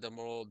sliced the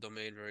moral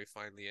domain very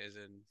finely, as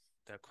in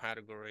the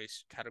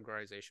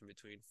categorization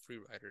between free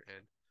rider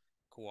and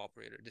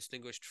cooperator.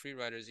 Distinguished free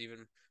riders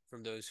even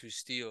from those who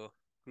steal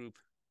group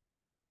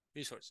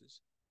resources.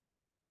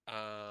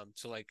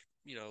 So like,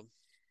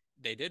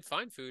 they did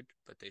find food,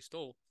 but they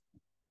stole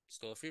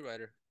a free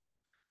rider.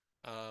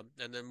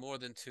 And then more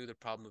than 2, the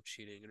problem of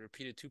cheating and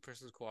repeated 2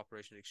 persons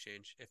cooperation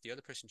exchange. If the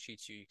other person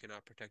cheats you, you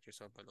cannot protect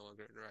yourself by no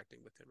longer interacting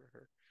with him or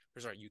her.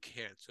 Or sorry, you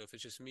can't. So if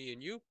it's just me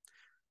and you,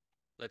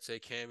 let's say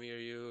Cammy or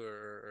you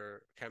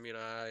or Cammy and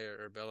I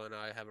or Bella and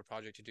I have a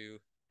project to do,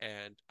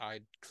 and I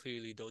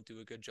clearly don't do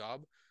a good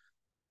job,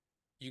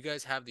 you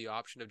guys have the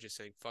option of just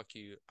saying, fuck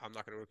you, I'm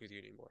not going to work with you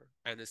anymore.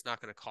 And it's not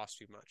going to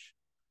cost you much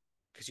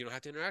because you don't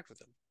have to interact with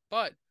them.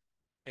 But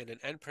in an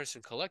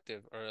N-person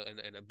collective or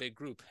in a big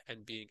group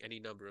and being any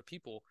number of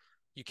people,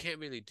 you can't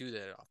really do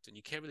that often.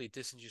 You can't really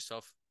distance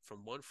yourself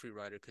from one free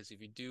rider because if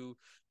you do,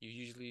 you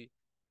usually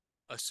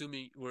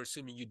we're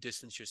assuming you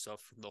distance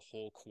yourself from the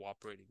whole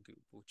cooperating group,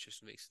 which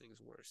just makes things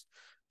worse.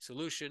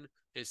 Solution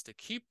is to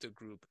keep the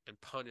group and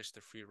punish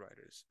the free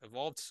riders.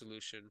 Evolved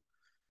solution,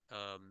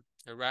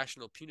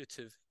 irrational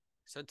punitive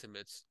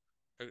sentiments,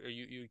 or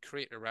you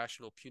create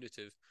irrational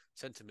punitive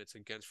sentiments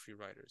against free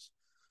riders.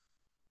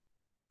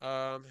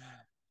 Um,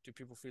 do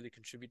people freely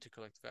contribute to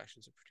collective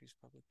actions that produce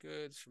public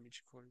goods from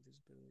each according to his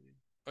ability?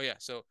 Oh yeah,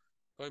 so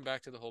going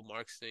back to the whole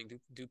Marx thing,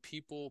 do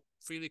people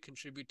freely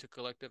contribute to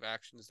collective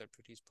actions that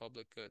produce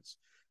public goods?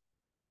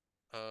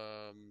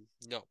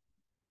 No.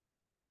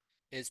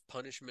 Is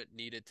punishment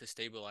needed to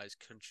stabilize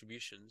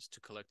contributions to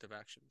collective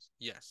actions?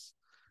 Yes.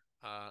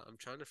 I'm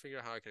trying to figure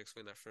out how I can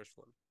explain that first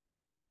one.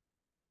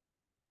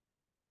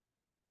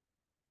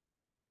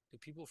 Do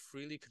people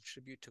freely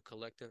contribute to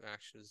collective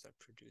actions that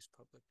produce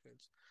public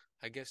goods?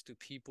 I guess do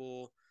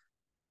people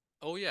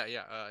Oh yeah,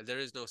 yeah. There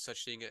is no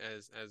such thing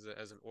as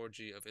an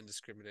orgy of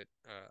indiscriminate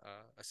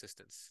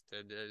assistance.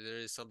 There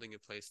is something in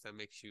place that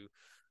makes you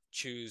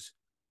choose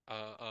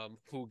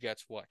who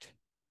gets what,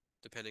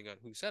 depending on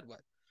who said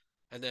what.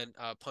 And then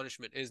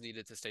punishment is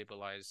needed to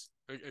stabilize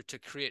or to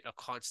create a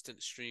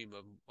constant stream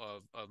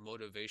of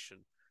motivation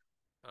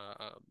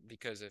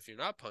Because if you're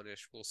not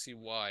punished, we'll see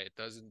why it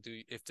doesn't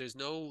do. If there's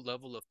no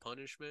level of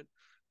punishment,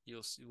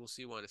 we'll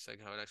see why in a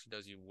second how it actually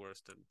does you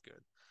worse than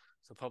good.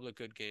 So public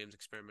good games,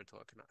 experimental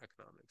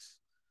economics.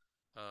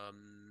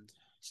 Um,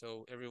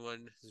 so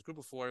everyone, this is group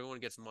of four. Everyone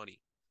gets money.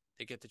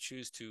 They get to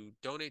choose to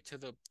donate to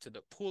the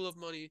pool of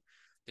money.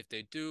 If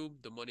they do,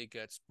 the money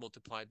gets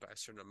multiplied by a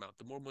certain amount.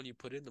 The more money you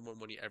put in, the more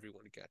money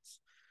everyone gets.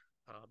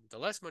 The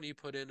less money you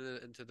put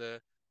into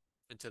the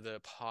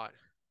pot,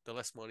 the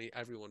less money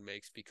everyone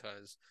makes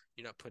because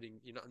you're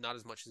not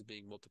as much as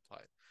being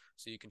multiplied.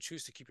 So you can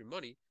choose to keep your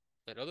money,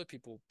 let other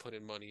people put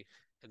in money,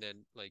 and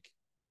then like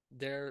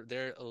they're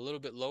a little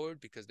bit lowered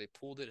because they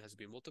pooled it, it has to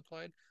be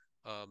multiplied.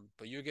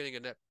 But you're getting a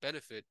net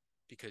benefit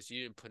because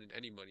you didn't put in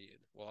any money in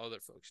while other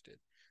folks did.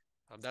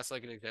 That's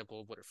like an example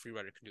of what a free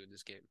rider can do in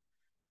this game.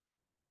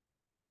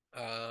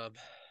 Um,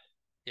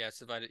 yeah, it's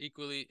divided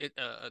equally.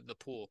 The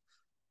pool.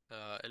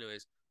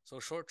 Anyways, so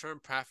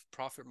short-term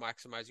profit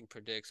maximizing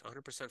predicts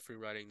 100% free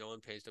riding. No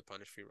one pays to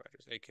punish free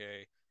riders,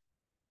 aka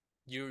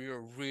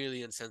you're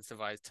really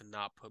incentivized to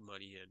not put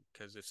money in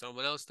because if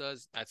someone else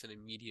does, that's an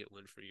immediate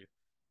win for you.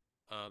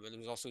 And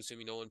there's also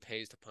assuming no one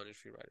pays to punish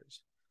free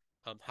riders.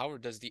 However,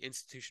 does the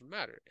institution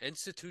matter?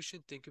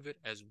 Institution, think of it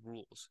as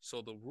rules.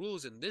 So the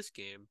rules in this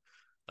game,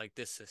 like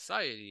this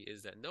society,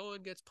 is that no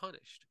one gets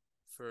punished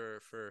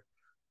for for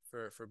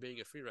for being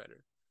a free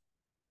rider.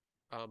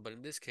 But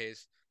in this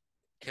case,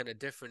 can a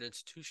different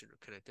institution or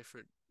can a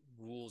different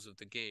rules of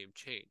the game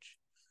change?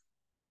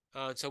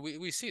 So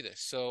we see this.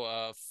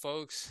 So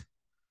folks,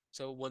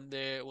 so when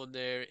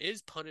there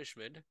is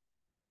punishment,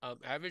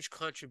 average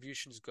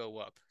contributions go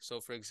up. So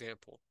for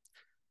example,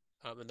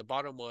 in the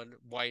bottom one,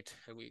 white,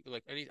 and we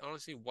like any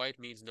honestly, white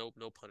means no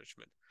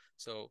punishment.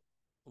 So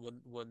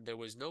when there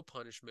was no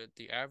punishment,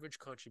 the average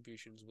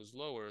contributions was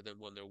lower than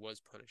when there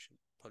was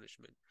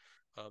punishment.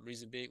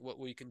 Reason being, what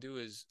we can do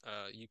is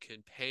you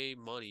can pay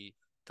money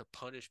to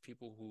punish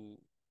people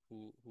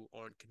who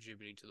aren't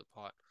contributing to the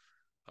pot.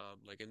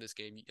 Like in this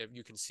game,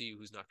 you can see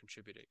who's not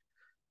contributing,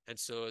 and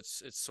so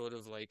it's sort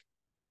of like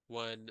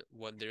when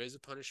there is a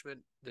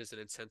punishment, there's an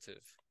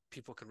incentive.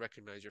 People can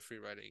recognize your free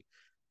riding.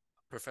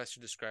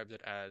 Professor described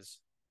it as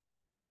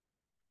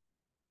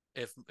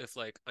if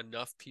like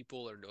enough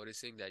people are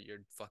noticing that you're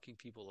fucking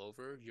people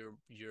over,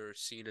 you're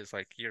seen as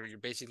like you're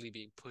basically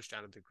being pushed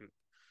out of the group.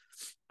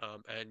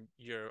 And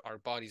our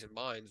bodies and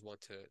minds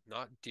want to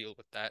not deal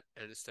with that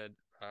and instead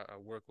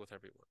work with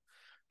everyone.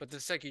 But the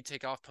second you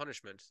take off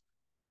punishment,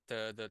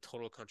 the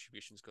total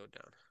contributions go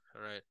down.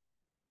 All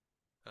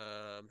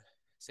right.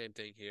 Same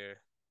thing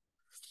here.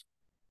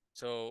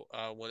 So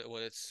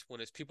when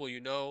it's people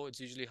you know, it's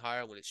usually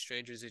higher. When it's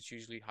strangers, it's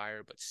usually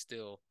higher. But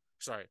still,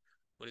 sorry,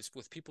 when it's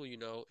with people you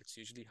know, it's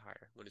usually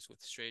higher. When it's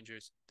with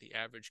strangers, the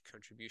average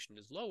contribution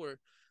is lower.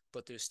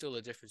 But there's still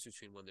a difference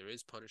between when there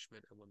is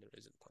punishment and when there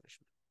isn't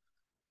punishment.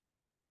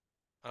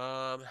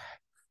 Um,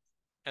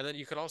 and then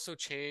you could also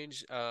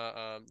change.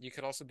 You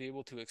could also be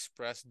able to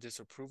express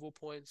disapproval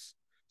points.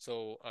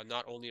 So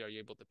not only are you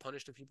able to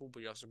punish the people,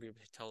 but you also be able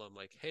to tell them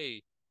like,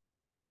 "Hey,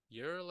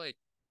 you're like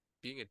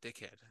being a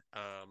dickhead."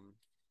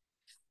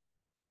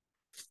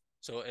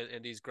 So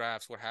in these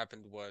graphs, what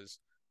happened was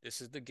this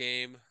is the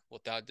game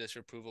without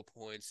disapproval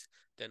points.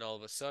 Then all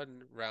of a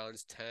sudden,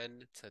 rounds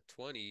 10 to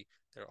 20,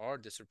 there are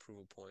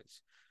disapproval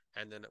points.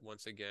 And then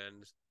once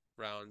again,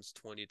 rounds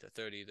 20 to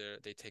 30,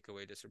 they take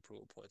away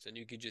disapproval points. And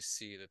you can just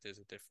see that there's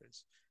a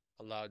difference.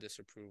 Allow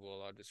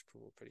disapproval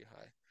pretty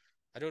high.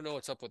 I don't know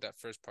what's up with that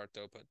first part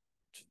though, but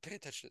pay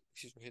attention.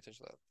 Excuse me, pay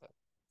attention to that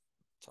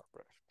top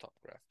graph. Top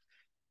graph.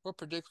 What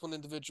predicts when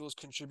individuals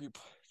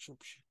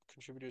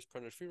contributors,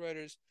 partners, free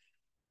riders,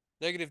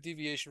 negative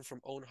deviation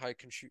from own high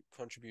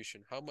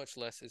contribution. How much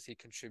less is he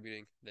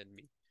contributing than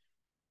me?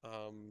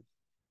 Um,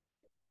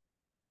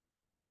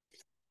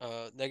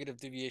 Negative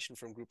deviation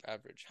from group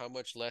average. How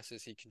much less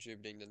is he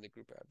contributing than the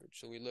group average?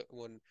 So we look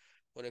when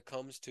it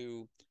comes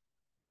to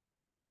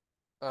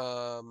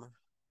um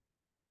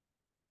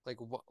like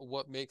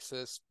what makes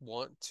us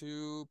want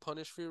to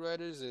punish free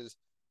riders is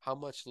how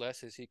much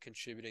less is he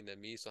contributing than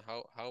me? So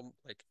how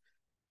like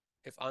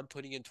if I'm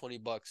putting in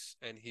 $20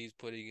 and he's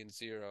putting in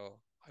zero,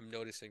 I'm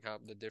noticing how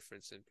the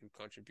difference in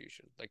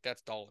contribution. Like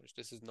that's dollars.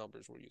 This is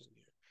numbers we're using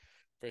here.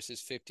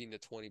 Versus 15 to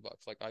 $20.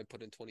 Like I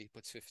put in 20, he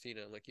puts 15,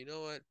 and I'm like, you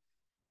know what?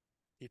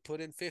 He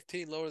put in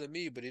 15 lower than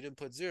me, but he didn't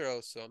put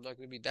zero, so I'm not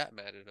gonna be that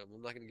mad at him.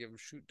 I'm not gonna give him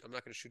shoot. I'm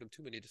not gonna shoot him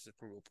too many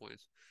disapproval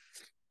points.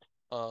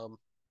 Um,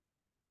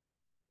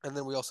 and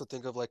then we also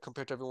think of like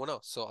compared to everyone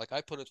else. So like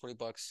I put in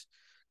 $20,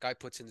 guy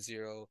puts in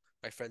zero,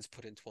 my friends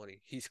put in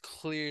 20. He's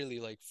clearly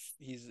like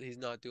he's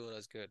not doing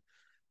as good.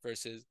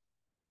 Versus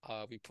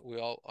we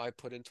all I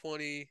put in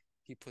 20,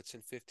 he puts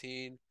in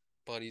 15,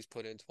 buddies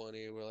put in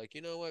 20. We're like,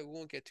 you know what? We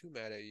won't get too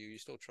mad at you. You're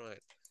still trying.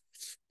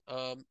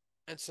 Um,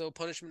 and so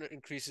punishment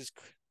increases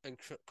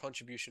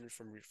contribution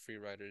from free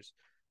riders.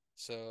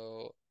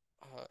 So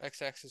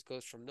x-axis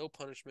goes from no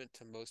punishment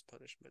to most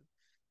punishment.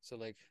 So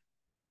like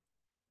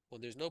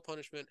when there's no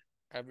punishment,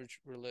 average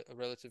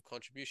relative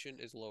contribution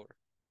is lower.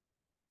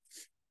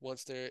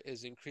 Once there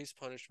is increased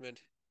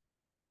punishment,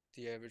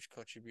 the average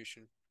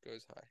contribution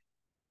goes high.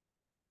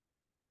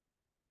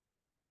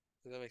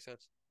 Does that make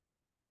sense?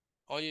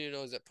 All you need to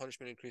know is that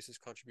punishment increases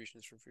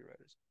contributions from free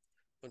riders.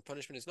 When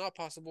punishment is not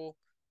possible,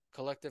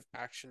 collective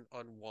action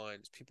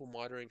unwinds. People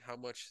monitor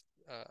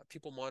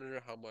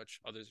how much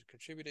others are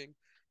contributing.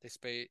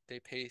 They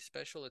pay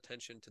special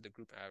attention to the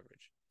group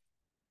average.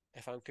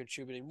 If I'm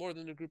contributing more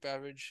than the group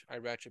average, I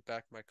ratchet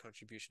back my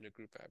contribution to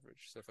group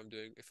average. So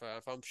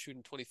if I'm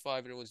shooting 25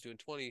 and everyone's doing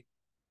 20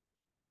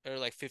 or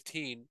like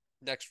 15,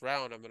 next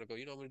round I'm gonna go,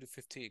 I'm gonna do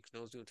 15 because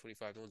no one's doing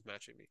 25, no one's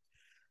matching me.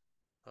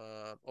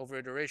 Over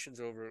iterations,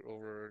 over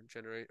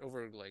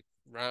like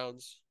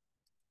rounds,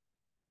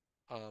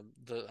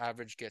 the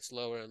average gets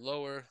lower and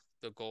lower,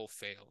 the goal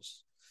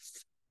fails.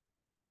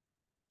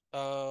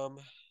 Um,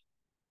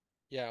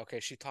 yeah, okay,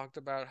 she talked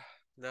about,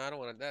 no, I don't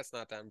want to, that's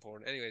not that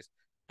important. Anyways,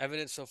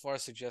 evidence so far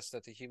suggests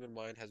that the human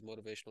mind has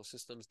motivational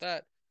systems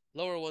that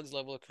lower one's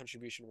level of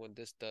contribution when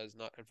this does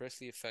not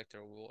adversely affect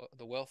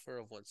the welfare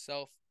of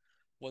oneself,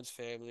 one's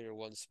family, or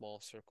one's small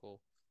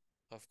circle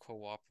of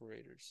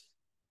cooperators.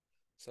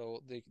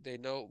 So they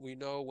know we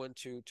know when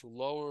to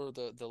lower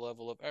the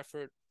level of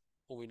effort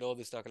when we know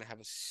this is not going to have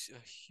a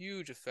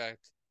huge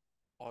effect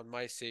on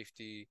my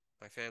safety,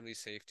 my family's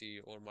safety,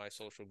 or my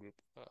social group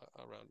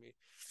around me.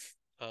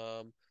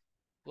 Um,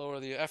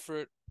 Lower the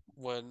effort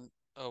when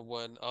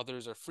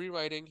others are free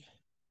riding,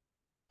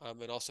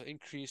 and also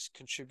increase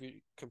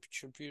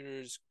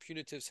contributors'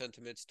 punitive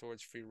sentiments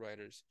towards free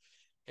riders.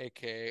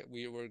 AKA,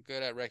 we were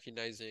good at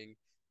recognizing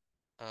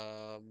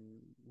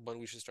when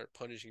we should start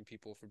punishing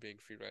people for being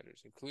free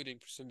riders, including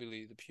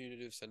presumably the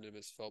punitive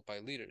sentiments felt by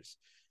leaders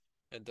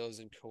and those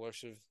in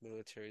coercive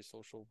military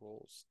social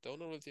roles. Don't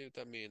know what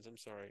that means. I'm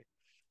sorry.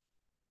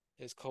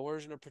 Is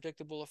coercion a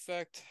predictable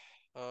effect?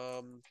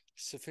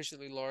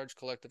 Sufficiently large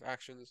collective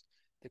actions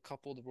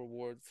decouple the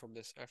reward from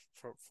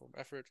from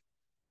effort,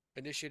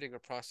 initiating a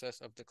process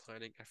of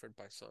declining effort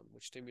by some,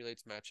 which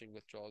stimulates matching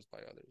withdrawals by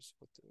others.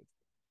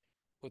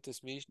 What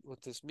this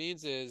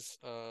means is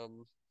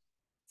so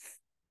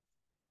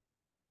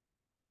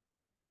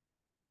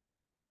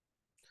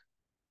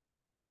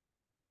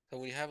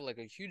when you have like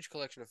a huge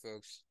collection of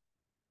folks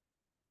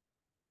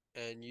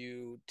and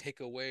you take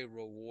away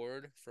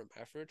reward from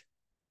effort,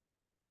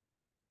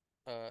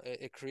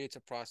 it creates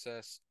a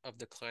process of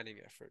declining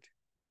effort,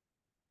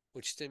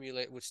 which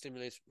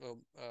stimulates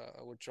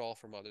withdrawal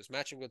from others.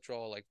 Matching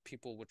withdrawal, like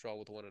people withdraw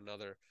with one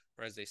another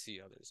or as they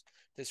see others.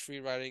 This free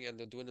riding and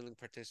the dwindling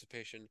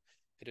participation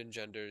it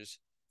engenders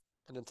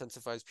and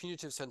intensifies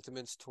punitive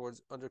sentiments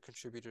towards under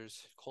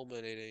contributors,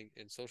 culminating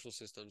in social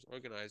systems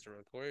organized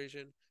around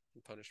coercion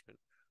and punishment,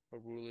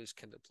 where rulers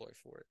can deploy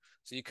for it.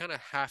 So you kind of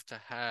have to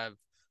have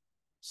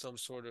some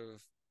sort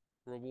of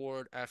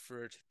reward,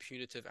 effort,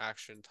 punitive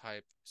action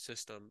type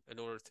system in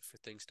order for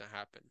things to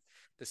happen.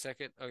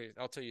 Okay,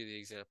 I'll tell you the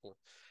example.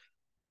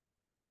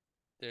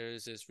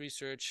 There's this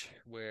research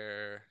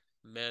where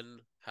men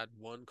had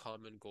one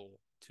common goal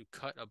to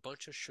cut a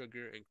bunch of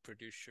sugar and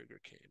produce sugar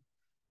cane.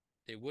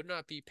 They would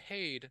not be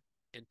paid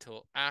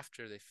until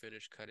after they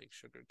finished cutting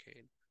sugar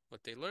cane.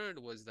 What they learned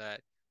was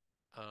that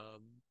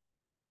um,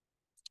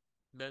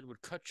 men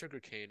would cut sugar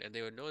cane and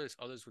they would notice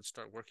others would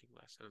start working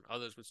less and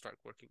others would start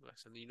working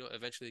less. And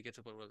eventually it gets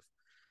to a point where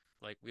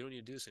like we don't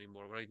need to do this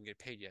anymore. We're not even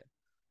getting paid yet.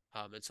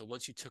 And so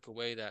once you took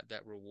away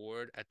that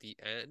reward at the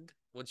end,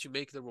 once you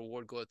make the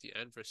reward go at the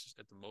end versus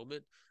at the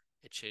moment,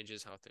 it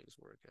changes how things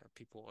work.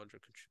 People under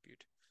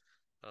contribute.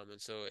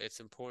 And so it's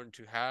important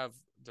to have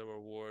the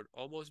reward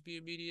almost be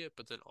immediate,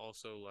 but then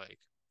also like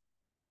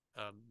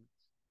um,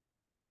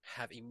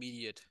 have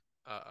immediate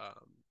uh,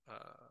 um,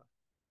 uh,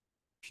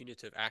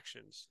 punitive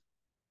actions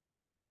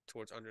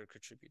towards under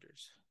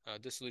contributors.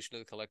 Dissolution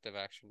of the collective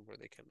action where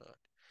they cannot.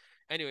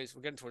 Anyways,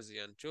 we're getting towards the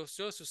end.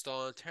 Joseph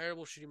Stalin,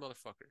 terrible, shitty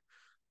motherfucker.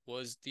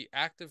 Was the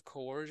act of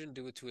coercion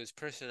due to his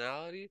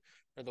personality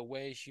or the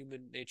way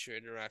human nature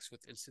interacts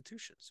with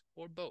institutions,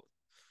 or both?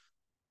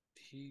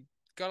 He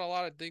got a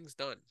lot of things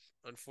done,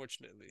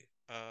 unfortunately.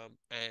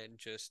 And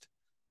just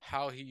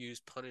how he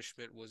used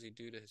punishment, was he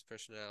due to his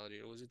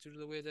personality or was it due to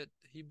the way that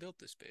he built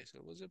the space,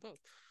 or was it both?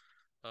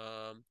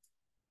 Um,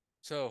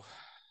 so,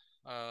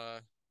 uh,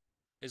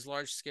 is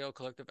large scale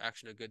collective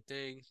action a good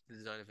thing? The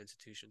design of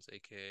institutions,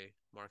 aka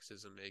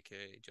Marxism,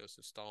 aka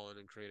Joseph Stalin,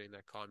 and creating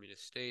that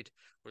communist state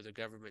where the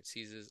government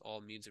seizes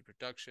all means of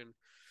production.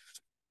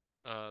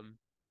 Um,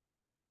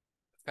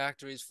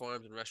 Factories,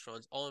 farms, and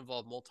restaurants all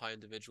involve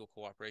multi-individual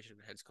cooperation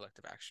and hence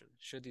collective action.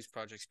 Should these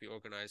projects be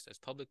organized as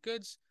public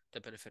goods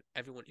that benefit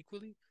everyone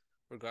equally,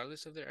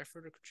 regardless of their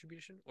effort or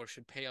contribution, or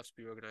should payoffs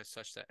be organized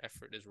such that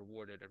effort is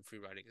rewarded and free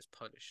riding is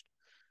punished?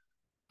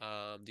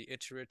 The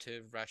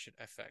iterative ratchet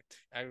effect,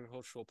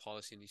 agricultural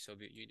policy in the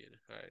Soviet Union.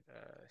 All right,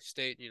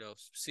 state,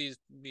 seized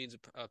means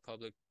of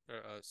public,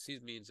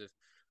 seized means of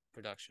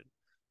production.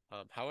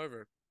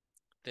 However,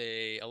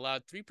 they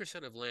allowed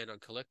 3% of land on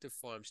collective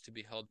farms to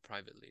be held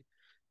privately.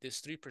 This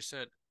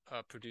 3%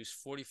 produced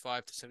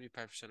 45 to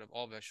 75% of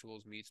all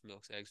vegetables, meats,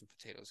 milks, eggs, and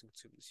potatoes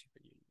consumed in the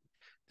Soviet Union.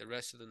 The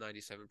rest of the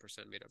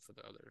 97% made up for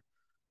the other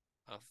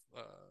of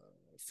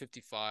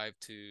 55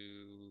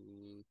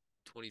 to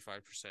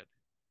 25%.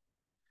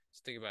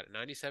 So think about it,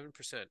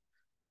 97%.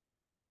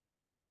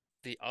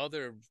 The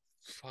other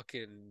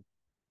fucking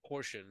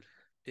portion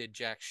did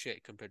jack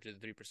shit compared to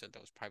the 3% that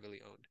was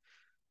privately owned.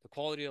 The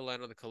quality of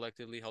land on the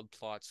collectively held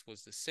plots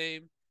was the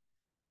same.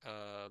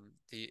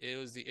 It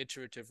was the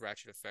iterative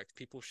ratchet effect.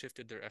 People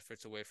shifted their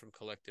efforts away from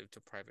collective to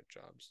private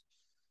jobs.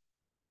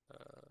 Uh,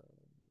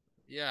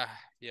 yeah,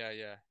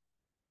 yeah.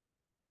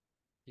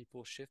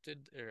 People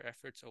shifted their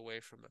efforts away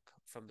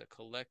from the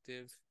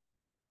collective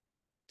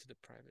to the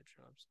private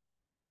jobs.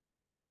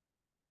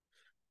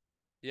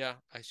 Yeah,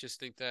 I just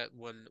think that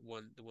when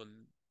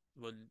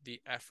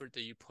the effort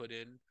that you put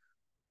in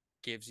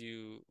gives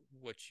you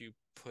what you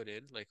put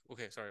in, like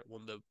okay, sorry,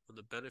 when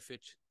the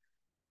benefit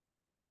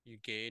you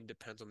gain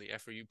depends on the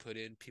effort you put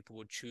in, people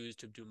would choose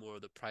to do more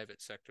of the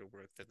private sector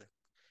work than the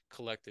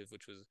collective,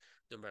 which was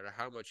no matter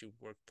how much you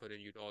work put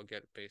in, you'd all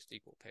get based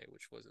equal pay,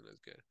 which wasn't as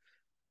good.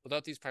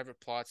 Without these private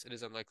plots, it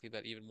is unlikely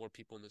that even more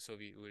people in the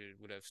Soviet Union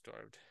would have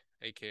starved.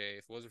 AKA,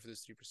 if it wasn't for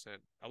this 3%,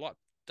 a lot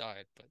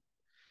died, but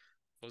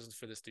if it wasn't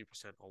for this 3%,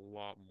 a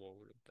lot more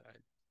would have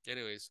died.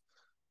 Anyways,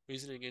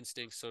 reasoning,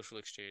 instinct, social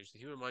exchange. The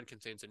human mind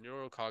contains a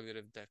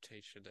neurocognitive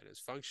adaptation that is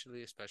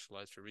functionally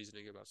specialized for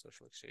reasoning about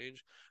social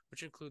exchange,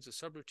 which includes a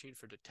subroutine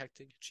for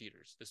detecting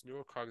cheaters. This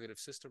neurocognitive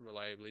system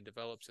reliably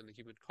develops in the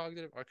human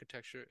cognitive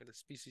architecture in a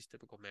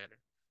species-typical manner.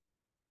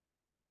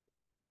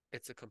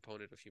 It's a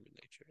component of human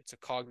nature. It's a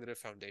cognitive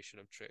foundation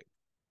of trade.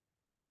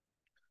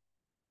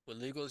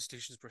 When legal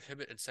institutions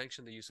prohibit and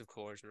sanction the use of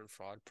coercion and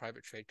fraud,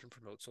 private trade can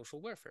promote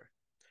social welfare.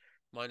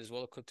 Mind is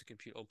well equipped to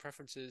compute own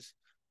preferences.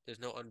 There's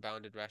no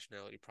unbounded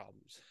rationality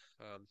problems.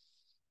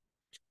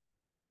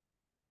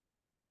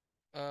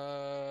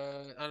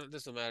 It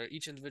doesn't matter.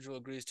 Each individual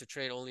agrees to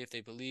trade only if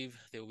they believe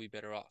they will be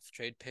better off.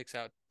 Trade picks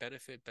out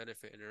benefit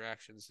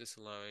interactions, this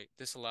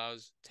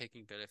allows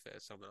taking benefit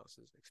at someone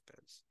else's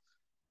expense,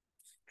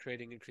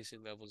 creating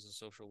increasing levels of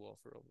social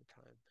welfare over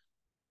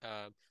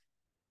time.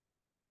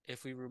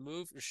 If we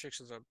remove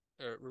restrictions on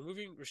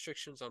removing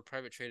restrictions on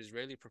private trade is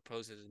rarely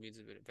proposed as a means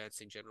of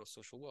advancing general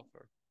social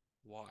welfare.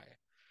 Why?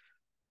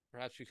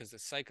 Perhaps because the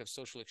psyche of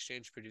social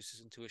exchange produces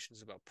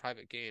intuitions about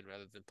private gain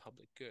rather than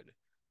public good.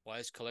 Why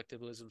is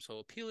collectivism so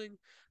appealing?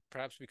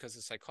 Perhaps because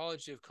the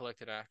psychology of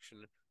collective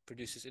action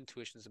produces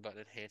intuitions about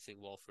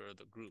enhancing welfare of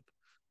the group.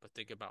 But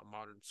think about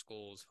modern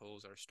skulls,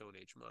 hoes, our Stone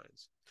Age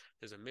minds.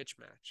 There's a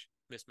mismatch.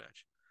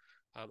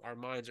 Our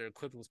minds are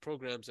equipped with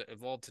programs that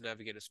evolved to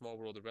navigate a small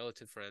world of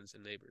relative friends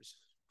and neighbors,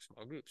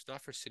 small groups,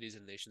 not for cities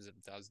and nations of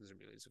thousands or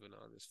millions of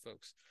anonymous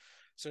folks.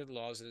 Certain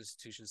laws and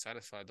institutions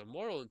satisfy the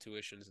moral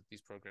intuitions that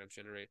these programs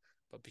generate,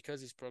 but because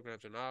these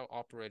programs are now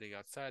operating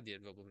outside the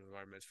enveloped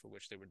environments for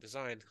which they were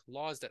designed,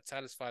 laws that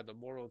satisfy the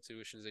moral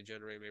intuitions they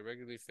generate may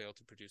regularly fail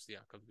to produce the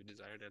outcomes we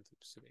desire and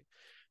anticipate.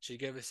 She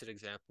gave us an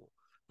example.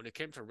 When it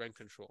came to rent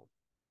control,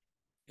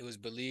 it was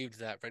believed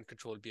that rent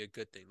control would be a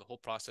good thing. The whole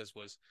process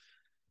was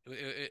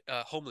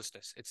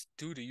homelessness. It's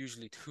due to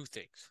usually two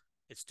things.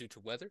 It's due to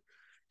weather.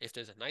 If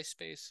there's a nice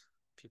space,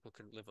 people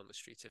can live on the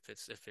streets. If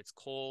it's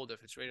cold,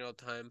 if it's raining all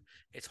the time,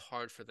 it's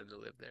hard for them to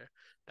live there.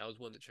 That was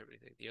one determining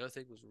thing. The other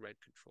thing was rent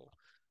control,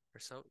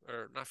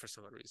 or not for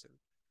some other reason.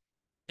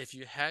 If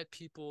you had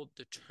people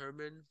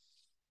determine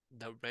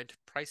the rent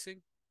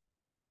pricing,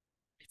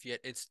 if you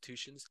had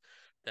institutions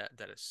that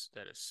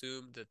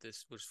assumed that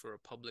this was for a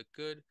public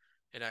good,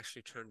 it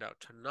actually turned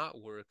out to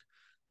not work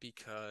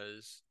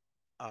because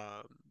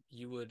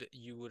you would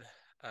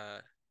uh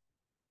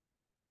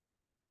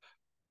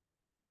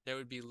there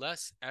would be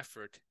less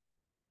effort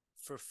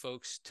for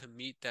folks to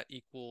meet that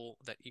equal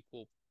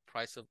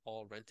price of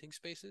all renting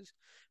spaces.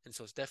 And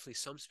so it's definitely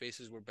some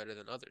spaces were better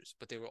than others,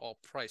 but they were all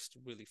priced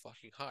really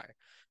fucking high.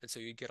 And so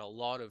you get a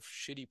lot of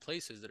shitty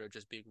places that are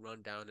just being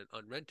run down and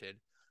unrented,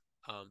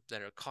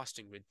 that are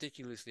costing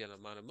ridiculously an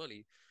amount of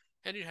money.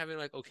 And you're having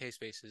like okay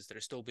spaces that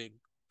are still being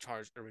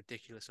charged a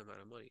ridiculous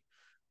amount of money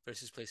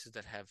versus places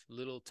that have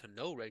little to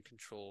no rent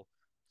control.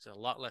 There's a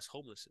lot less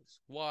homelessness.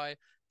 Why?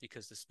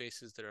 Because the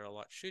spaces that are a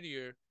lot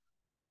shittier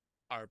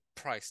are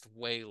priced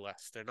way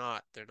less. They're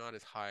not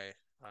as high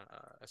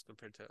as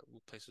compared to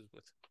places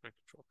with rent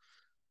control.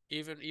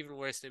 Even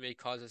worse, they may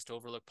cause us to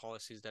overlook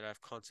policies that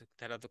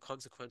have the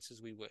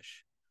consequences we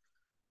wish.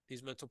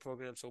 These mental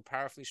programs so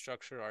powerfully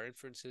structure our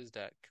inferences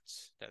that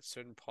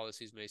certain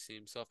policies may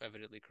seem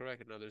self-evidently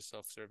correct and others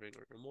self-serving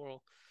or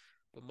immoral.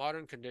 But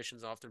modern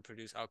conditions often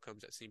produce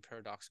outcomes that seem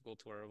paradoxical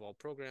to our evolved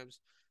programs.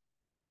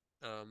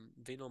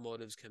 Venal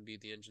motives can be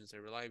the engines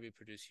that reliably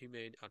produce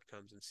humane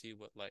outcomes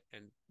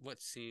and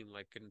what seem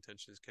like good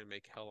intentions can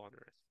make hell on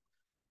earth.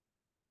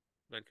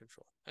 Mind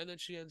control. And then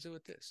she ends it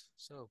with this.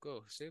 So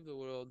go save the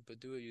world, but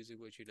do it using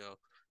what you know.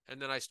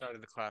 And then I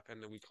started the clap,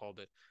 and then we called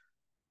it.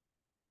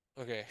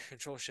 Okay,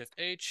 Control Shift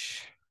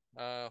H.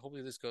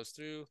 Hopefully this goes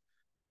through.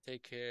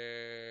 Take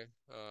care.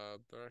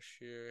 Brush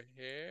your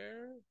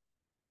hair.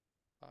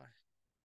 Bye.